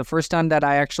optics. The first time that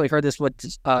I actually heard this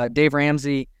was Dave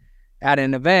Ramsey at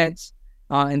an event.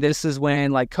 And this is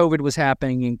when like COVID was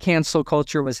happening and cancel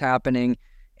culture was happening.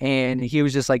 And he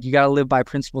was just like, you got to live by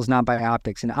principles, not by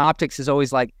optics. And optics is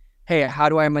always like, hey, how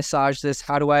do I massage this?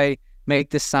 How do I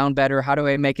make this sound better? How do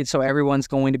I make it so everyone's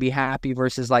going to be happy?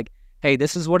 Versus like, hey,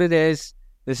 this is what it is.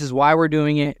 This is why we're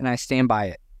doing it. And I stand by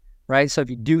it, right? So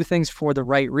if you do things for the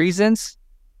right reasons,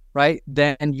 right,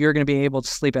 then you're going to be able to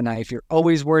sleep at night. If you're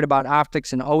always worried about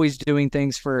optics and always doing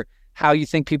things for how you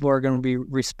think people are going to be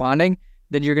responding,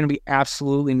 then you're going to be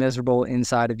absolutely miserable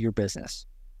inside of your business.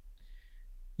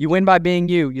 You win by being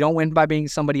you. You don't win by being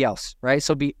somebody else, right?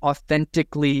 So be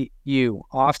authentically you.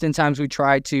 Oftentimes we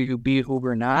try to be who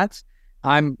we're not.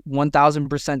 I'm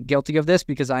 1000% guilty of this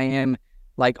because I am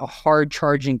like a hard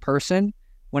charging person.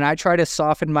 When I try to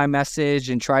soften my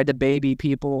message and try to baby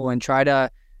people and try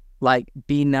to like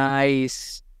be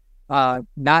nice, I'm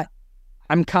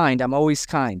kind. I'm always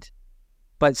kind.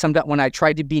 But sometimes when I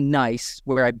try to be nice,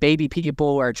 where I baby people,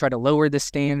 or I try to lower the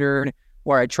standard,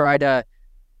 or I try to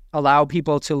allow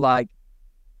people to like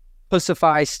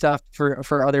pussify stuff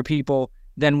for other people,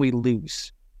 then we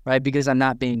lose, right? Because I'm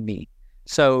not being me.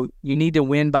 So you need to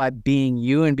win by being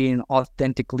you and being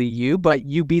authentically you, but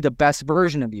you be the best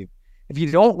version of you. If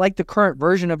you don't like the current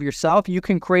version of yourself, you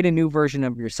can create a new version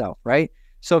of yourself, right?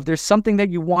 So if there's something that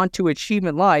you want to achieve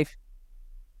in life,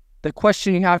 the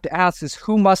question you have to ask is,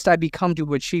 who must I become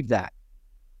to achieve that?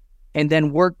 And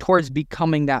then work towards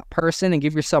becoming that person and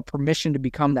give yourself permission to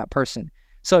become that person.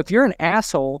 So if you're an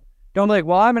asshole, don't be like,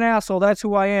 well, I'm an asshole, that's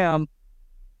who I am.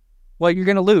 Well, you're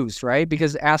going to lose, right?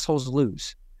 Because assholes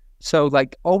lose. So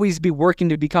like always be working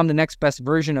to become the next best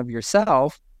version of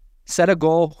yourself. Set a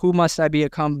goal. Who must I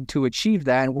become to achieve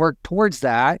that? And work towards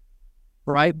that,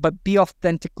 right? But be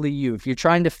authentically you. If you're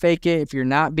trying to fake it, if you're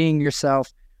not being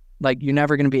yourself, like, you're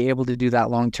never going to be able to do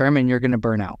that long term, and you're going to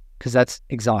burn out because that's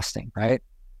exhausting, right?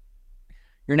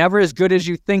 You're never as good as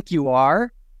you think you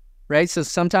are, right? So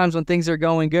sometimes when things are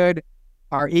going good,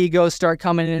 our egos start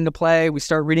coming into play. We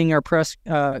start reading our press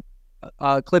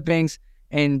clippings,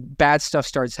 and bad stuff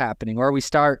starts happening. Or we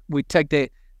take the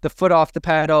foot off the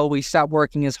pedal. We stop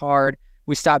working as hard.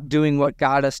 We stop doing what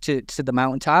got us to the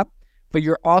mountaintop. But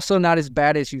you're also not as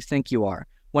bad as you think you are.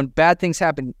 When bad things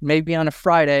happen, maybe on a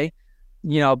Friday,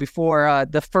 before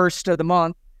the first of the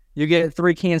month, you get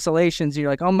 3 cancellations. And you're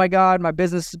like, oh my God, my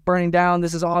business is burning down.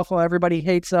 This is awful. Everybody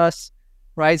hates us,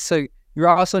 right? So you're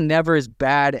also never as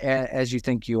bad as you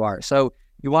think you are. So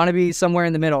you want to be somewhere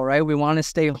in the middle, right? We want to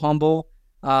stay humble.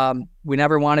 We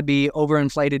never want to be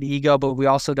overinflated ego, but we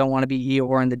also don't want to be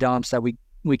Eeyore in the dumps that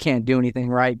we can't do anything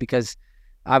right, because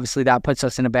obviously that puts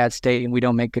us in a bad state, and we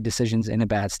don't make good decisions in a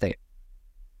bad state.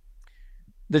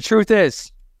 The truth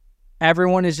is,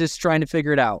 everyone is just trying to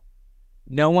figure it out.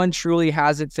 No one truly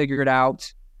has it figured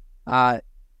out.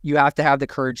 You have to have the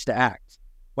courage to act.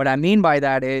 What I mean by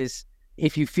that is,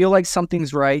 if you feel like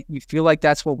something's right, you feel like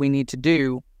that's what we need to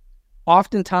do,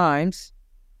 oftentimes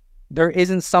there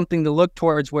isn't something to look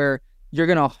towards where you're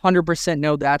going to 100%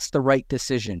 know that's the right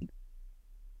decision,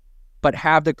 but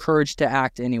have the courage to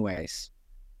act anyways.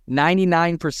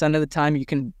 99% of the time, you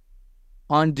can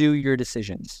undo your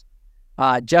decisions.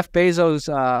 Jeff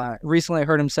Bezos, recently I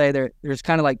heard him say there's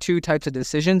kind of like 2 types of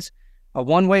decisions, a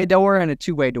one-way door and a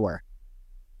two-way door.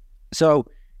 So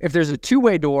if there's a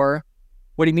two-way door,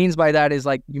 what he means by that is,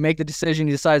 like, you make the decision,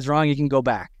 you decide it's wrong, you can go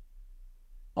back.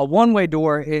 A one-way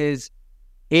door is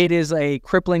a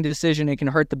crippling decision. It can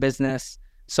hurt the business.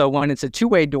 So when it's a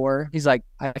two-way door, he's like,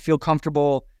 I feel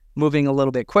comfortable moving a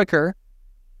little bit quicker,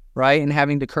 right? And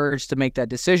having the courage to make that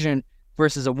decision,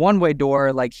 versus a one-way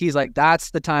door. Like, he's like,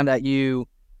 that's the time that you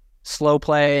slow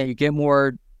play, you get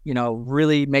more,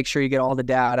 really make sure you get all the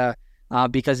data,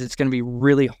 because it's going to be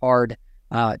really hard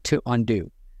to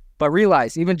undo. But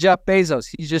realize, even Jeff Bezos,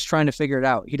 he's just trying to figure it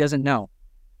out. He doesn't know.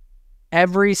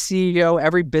 Every CEO,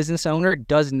 every business owner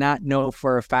does not know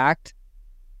for a fact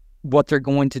what they're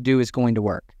going to do is going to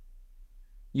work.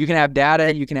 You can have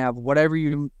data, you can have whatever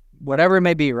it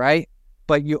may be, right?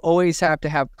 But you always have to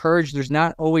have courage. There's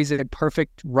not always a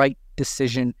perfect right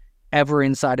decision ever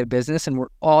inside a business, and we're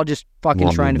all just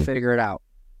fucking trying to figure it out.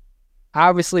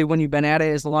 Obviously, when you've been at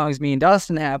it as long as me and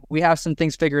Dustin have, we have some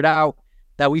things figured out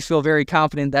that we feel very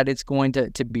confident that it's going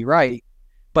to be right.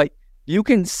 But you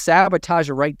can sabotage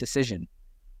a right decision.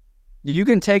 You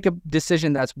can take a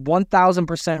decision that's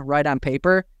 1,000% right on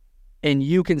paper, and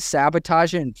you can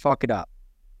sabotage it and fuck it up.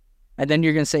 And then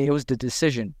you're going to say it was the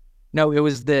decision. No, it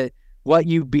was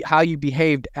how you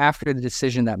behaved after the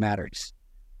decision that matters.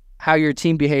 How your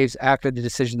team behaves after the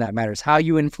decision that matters. How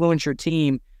you influence your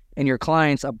team and your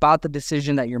clients about the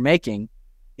decision that you're making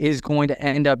is going to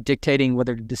end up dictating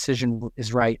whether the decision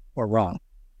is right or wrong.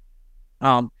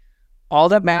 All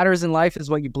that matters in life is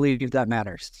what you believe that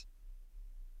matters.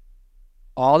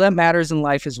 All that matters in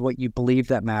life is what you believe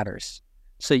that matters.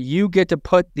 So you get to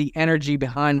put the energy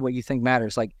behind what you think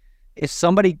matters. Like, if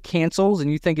somebody cancels and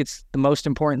you think it's the most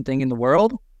important thing in the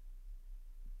world,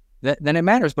 then it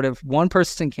matters. But if one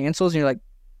person cancels and you're like,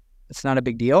 it's not a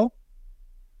big deal,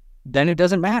 then it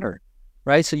doesn't matter,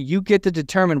 right? So you get to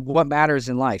determine what matters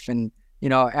in life. And,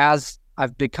 as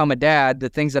I've become a dad, the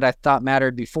things that I thought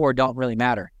mattered before don't really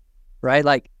matter, right?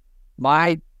 Like,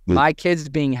 my kids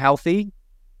being healthy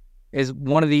is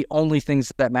one of the only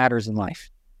things that matters in life,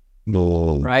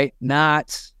 right?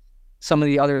 Not some of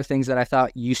the other things that I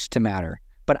thought used to matter.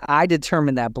 But I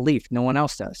determine that belief. No one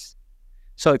else does.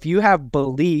 So if you have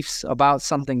beliefs about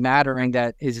something mattering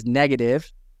that is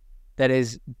negative, that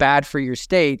is bad for your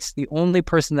states, the only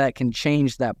person that can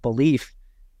change that belief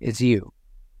is you,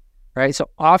 right?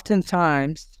 So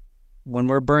oftentimes when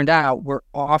we're burned out, we're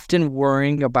often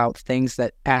worrying about things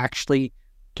that actually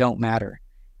don't matter.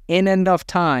 In enough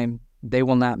time, they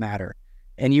will not matter.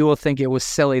 And you will think it was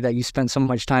silly that you spent so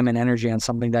much time and energy on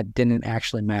something that didn't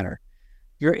actually matter.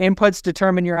 Your inputs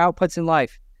determine your outputs in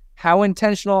life. How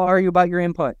intentional are you about your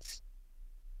inputs?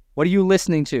 What are you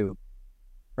listening to?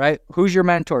 Right? Who's your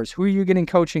mentors? Who are you getting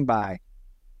coaching by?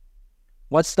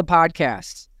 What's the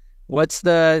podcast? What's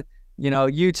the,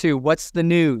 YouTube? What's the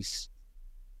news?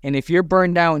 And if you're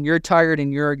burned out and you're tired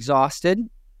and you're exhausted,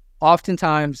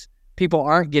 oftentimes people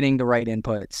aren't getting the right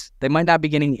inputs. They might not be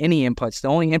getting any inputs. The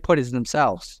only input is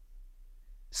themselves.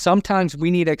 Sometimes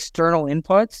we need external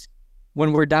inputs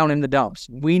when we're down in the dumps.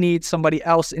 We need somebody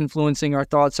else influencing our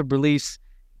thoughts or beliefs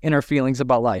and our feelings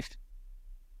about life.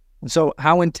 And so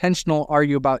how intentional are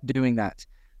you about doing that?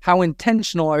 How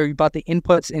intentional are you about the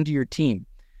inputs into your team?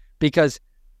 Because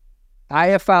I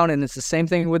have found, and it's the same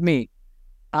thing with me,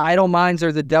 idle minds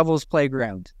are the devil's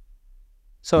playground.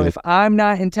 So if I'm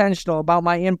not intentional about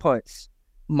my inputs,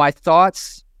 my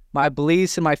thoughts, my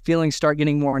beliefs, and my feelings start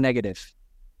getting more negative.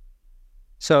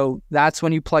 So that's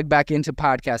when you plug back into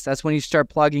podcasts. That's when you start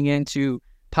plugging into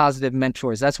positive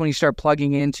mentors. That's when you start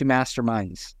plugging into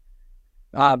masterminds,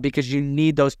 because you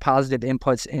need those positive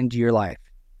inputs into your life.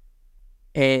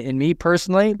 And me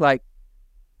personally, like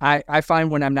I find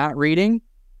when I'm not reading,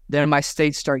 then my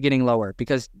states start getting lower,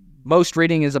 because most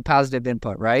reading is a positive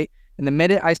input, right? And the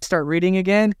minute I start reading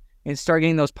again and start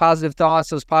getting those positive thoughts,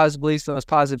 those positive beliefs, those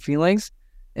positive feelings,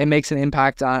 it makes an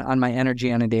impact on my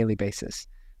energy on a daily basis.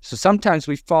 So sometimes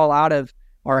we fall out of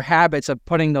our habits of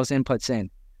putting those inputs in,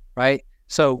 right?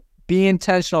 So be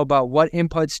intentional about what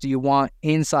inputs do you want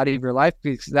inside of your life,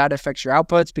 because that affects your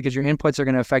outputs, because your inputs are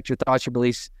going to affect your thoughts, your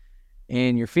beliefs,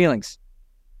 and your feelings.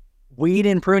 Weed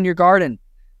and prune your garden.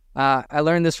 I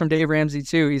learned this from Dave Ramsey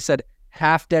too. He said,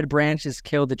 half-dead branches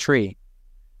kill the tree.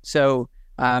 So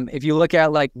if you look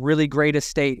at like really great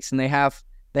estates and they have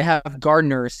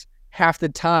gardeners, half the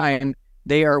time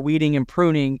they are weeding and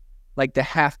pruning like the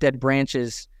half-dead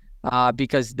branches,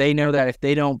 because they know that if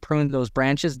they don't prune those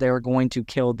branches, they're going to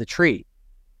kill the tree.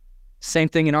 Same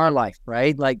thing in our life,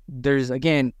 right? Like there's,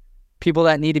 again, people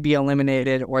that need to be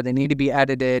eliminated or they need to be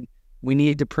edited. We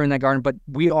need to prune that garden, but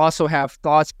we also have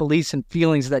thoughts, beliefs, and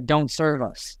feelings that don't serve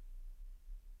us.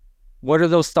 What are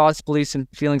those thoughts, beliefs, and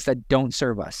feelings that don't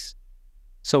serve us?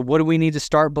 So what do we need to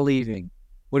start believing?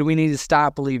 What do we need to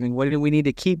stop believing? What do we need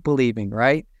to keep believing,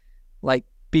 right? Like,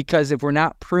 because if we're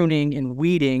not pruning and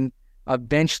weeding,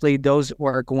 eventually those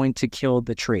are going to kill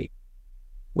the tree,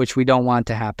 which we don't want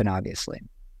to happen, obviously.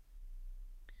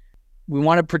 We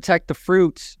want to protect the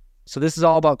fruits. So this is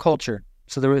all about culture.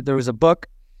 So there was a book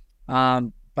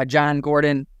by John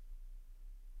Gordon.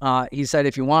 He said,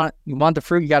 if you want the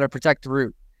fruit, you got to protect the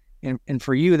root. And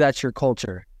for you, that's your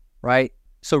culture, right?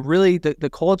 So really the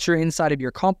culture inside of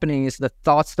your company is the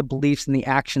thoughts, the beliefs, and the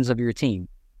actions of your team,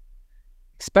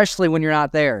 especially when you're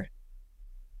not there.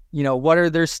 You know, what are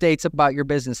their states about your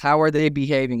business? How are they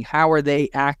behaving? How are they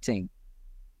acting?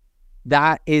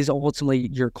 That is ultimately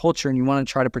your culture, and you want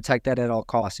to try to protect that at all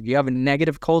costs. If you have a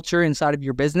negative culture inside of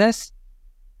your business,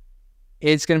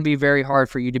 it's going to be very hard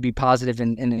for you to be positive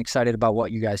and excited about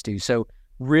what you guys do. So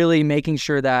really making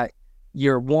sure that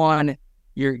you're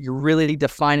really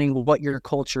defining what your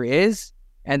culture is,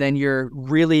 and then you're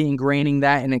really ingraining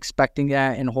that and expecting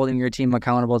that and holding your team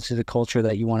accountable to the culture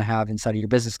that you want to have inside of your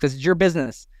business, because it's your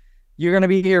business. You're going to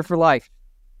be here for life,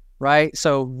 right?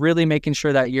 So really making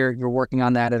sure that you're working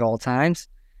on that at all times.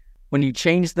 When you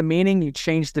change the meaning, you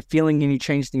change the feeling, and you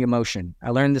change the emotion. I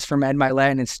learned this from Ed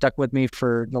Mylett, and it's stuck with me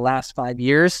for the last 5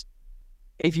 years.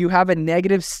 If you have a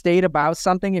negative state about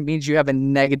something, it means you have a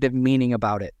negative meaning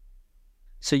about it.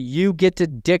 So you get to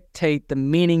dictate the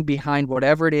meaning behind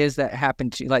whatever it is that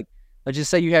happened to you. Like, let's just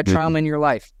say you had trauma in your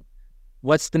life.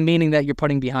 What's the meaning that you're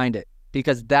putting behind it?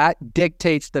 Because that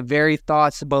dictates the very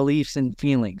thoughts, beliefs, and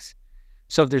feelings.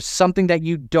 So if there's something that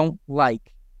you don't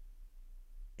like,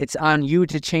 it's on you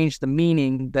to change the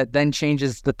meaning that then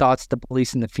changes the thoughts, the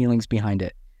beliefs, and the feelings behind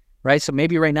it, right? So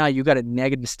maybe right now you got a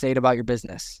negative state about your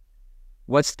business.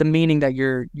 What's the meaning that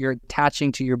you're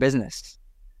attaching to your business?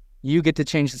 You get to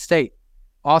change the state.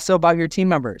 Also about your team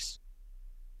members.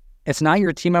 It's not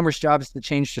your team members' job to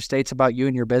change their states about you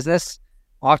and your business.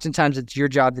 Oftentimes it's your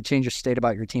job to change your state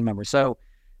about your team members. So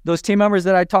those team members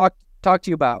that I talked to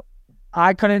you about,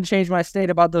 I couldn't change my state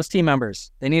about those team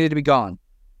members. They needed to be gone,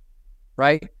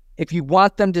 right? If you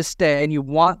want them to stay and you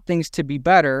want things to be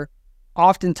better,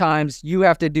 oftentimes you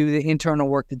have to do the internal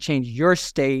work to change your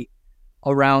state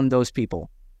around those people,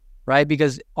 right?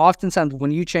 Because oftentimes when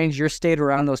you change your state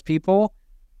around those people,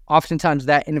 oftentimes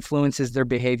that influences their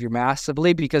behavior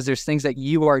massively, because there's things that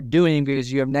you are doing because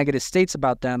you have negative states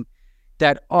about them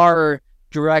that are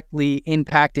directly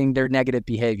impacting their negative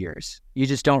behaviors. You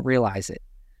just don't realize it,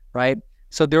 right?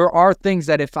 So there are things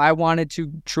that if I wanted to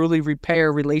truly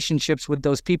repair relationships with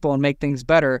those people and make things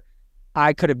better,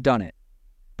 I could have done it.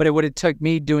 But it would have took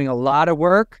me doing a lot of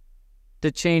work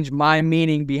to change my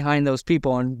meaning behind those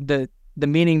people and the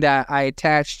meaning that I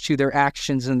attached to their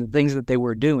actions and the things that they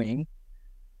were doing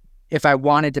if I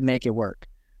wanted to make it work.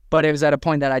 But it was at a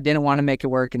point that I didn't want to make it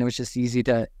work, and it was just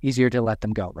easier to let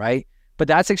them go, right? But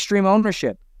that's extreme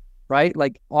ownership, right?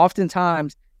 Like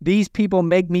oftentimes these people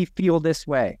make me feel this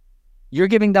way. You're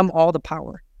giving them all the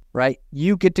power, right?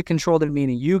 You get to control the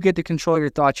meaning. You get to control your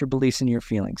thoughts, your beliefs, and your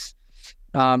feelings,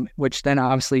 which then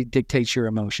obviously dictates your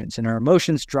emotions. And our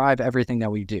emotions drive everything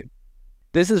that we do.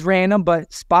 This is random,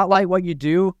 but spotlight what you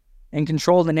do and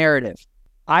control the narrative.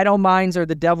 Idle minds are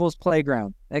the devil's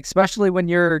playground, especially when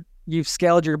you've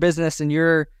scaled your business and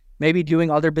you're maybe doing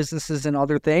other businesses and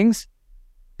other things.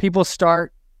 People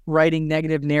start writing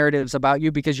negative narratives about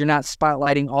you because you're not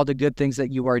spotlighting all the good things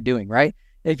that you are doing, right?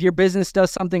 If your business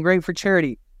does something great for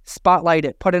charity, spotlight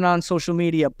it, put it on social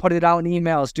media, put it out in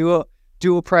emails,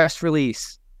 do a press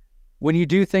release. When you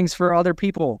do things for other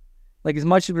people, like as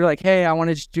much as we're like, hey, I want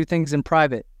to just do things in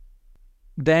private,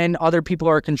 then other people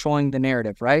are controlling the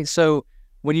narrative, right? So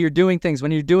when you're doing things,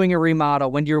 when you're doing a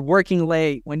remodel, when you're working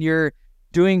late, when you're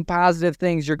doing positive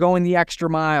things, you're going the extra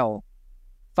mile,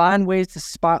 find ways to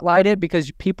spotlight it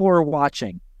because people are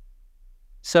watching.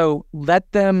 So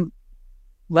let them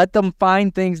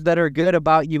find things that are good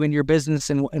about you and your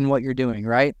business and what you're doing,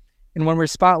 right? And when we're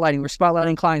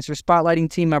spotlighting clients, we're spotlighting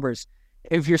team members.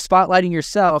 If you're spotlighting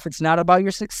yourself, it's not about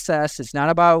your success. It's not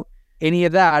about any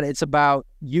of that. It's about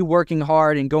you working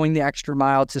hard and going the extra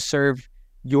mile to serve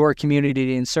your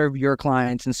community and serve your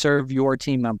clients and serve your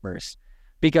team members.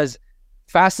 Because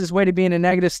fastest way to be in a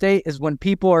negative state is when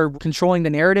people are controlling the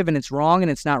narrative and it's wrong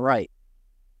and it's not right.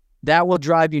 That will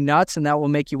drive you nuts and that will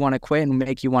make you want to quit and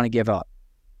make you want to give up.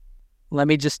 Let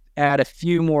me just add a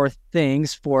few more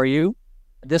things for you.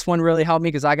 This one really helped me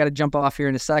because I got to jump off here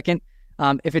in a second.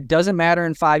 If it doesn't matter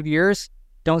in 5 years,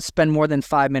 don't spend more than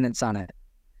 5 minutes on it.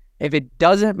 If it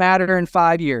doesn't matter in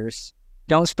 5 years,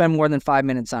 don't spend more than 5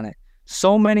 minutes on it.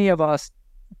 So many of us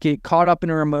get caught up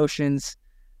in our emotions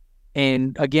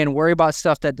and, again, worry about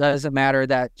stuff that doesn't matter,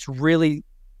 that's really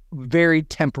very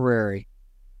temporary,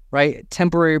 right?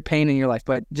 Temporary pain in your life.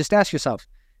 But just ask yourself,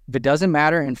 if it doesn't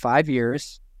matter in 5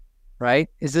 years, right,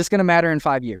 is this going to matter in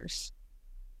 5 years?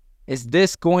 Is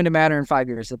this going to matter in 5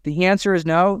 years? If the answer is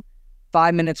no,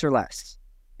 5 minutes or less.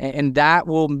 And that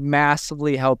will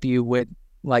massively help you with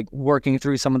like working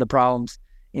through some of the problems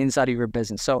inside of your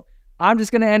business. So I'm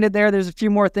just going to end it there. There's a few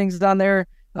more things down there.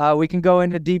 We can go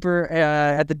into deeper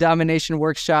at the domination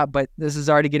workshop, but this is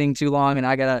already getting too long and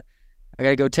I gotta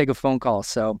go take a phone call.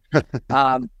 So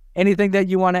anything that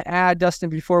you want to add, Dustin,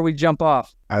 before we jump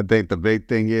off? I think the big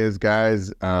thing is,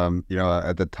 guys,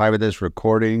 at the time of this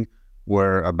recording,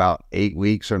 we're about 8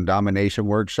 weeks from Domination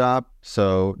Workshop.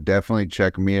 So definitely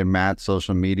check me and Matt's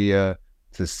social media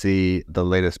to see the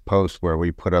latest post where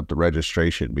we put up the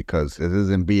registration, because this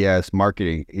isn't BS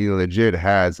marketing. He legit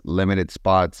has limited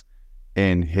spots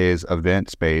in his event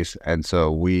space. And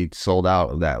so we sold out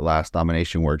of that last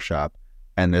Domination Workshop,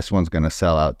 and this one's going to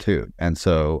sell out too. And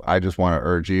so I just want to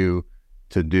urge you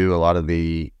to do a lot of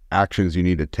the actions you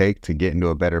need to take to get into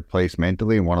a better place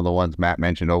mentally. And one of the ones Matt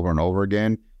mentioned over and over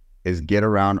again is get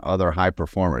around other high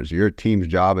performers. Your team's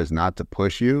job is not to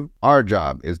push you. Our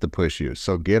job is to push you.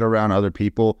 So get around other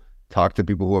people, talk to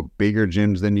people who have bigger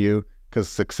gyms than you, because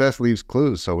success leaves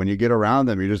clues. So when you get around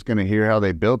them, you're just going to hear how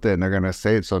they built it and they're going to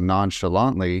say it so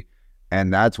nonchalantly.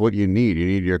 And that's what you need. You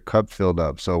need your cup filled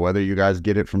up. So whether you guys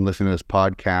get it from listening to this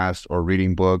podcast or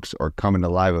reading books or coming to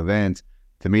live events,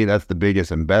 to me, that's the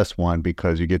biggest and best one,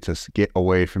 because you get to get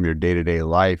away from your day-to-day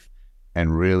life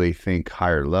and really think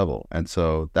higher level. And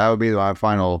so that would be my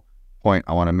final point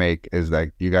I want to make, is that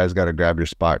you guys got to grab your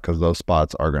spot, because those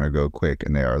spots are going to go quick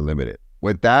and they are limited.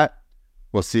 With that,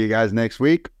 we'll see you guys next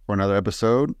week for another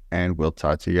episode, and we'll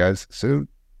talk to you guys soon.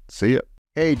 See ya.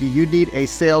 Hey, do you need a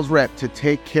sales rep to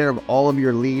take care of all of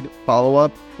your lead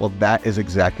follow-up? Well, that is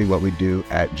exactly what we do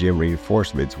at Gym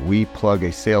Reinforcements. We plug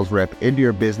a sales rep into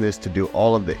your business to do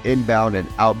all of the inbound and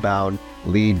outbound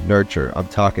lead nurture. I'm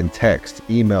talking text,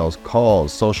 emails,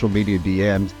 calls, social media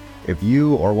DMs. If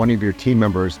you or one of your team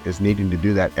members is needing to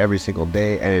do that every single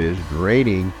day and it is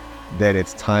draining, then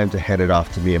it's time to hand it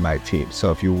off to me and my team.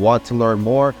 So if you want to learn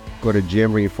more, go to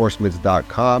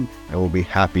gymreinforcements.com and we'll be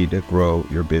happy to grow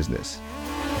your business.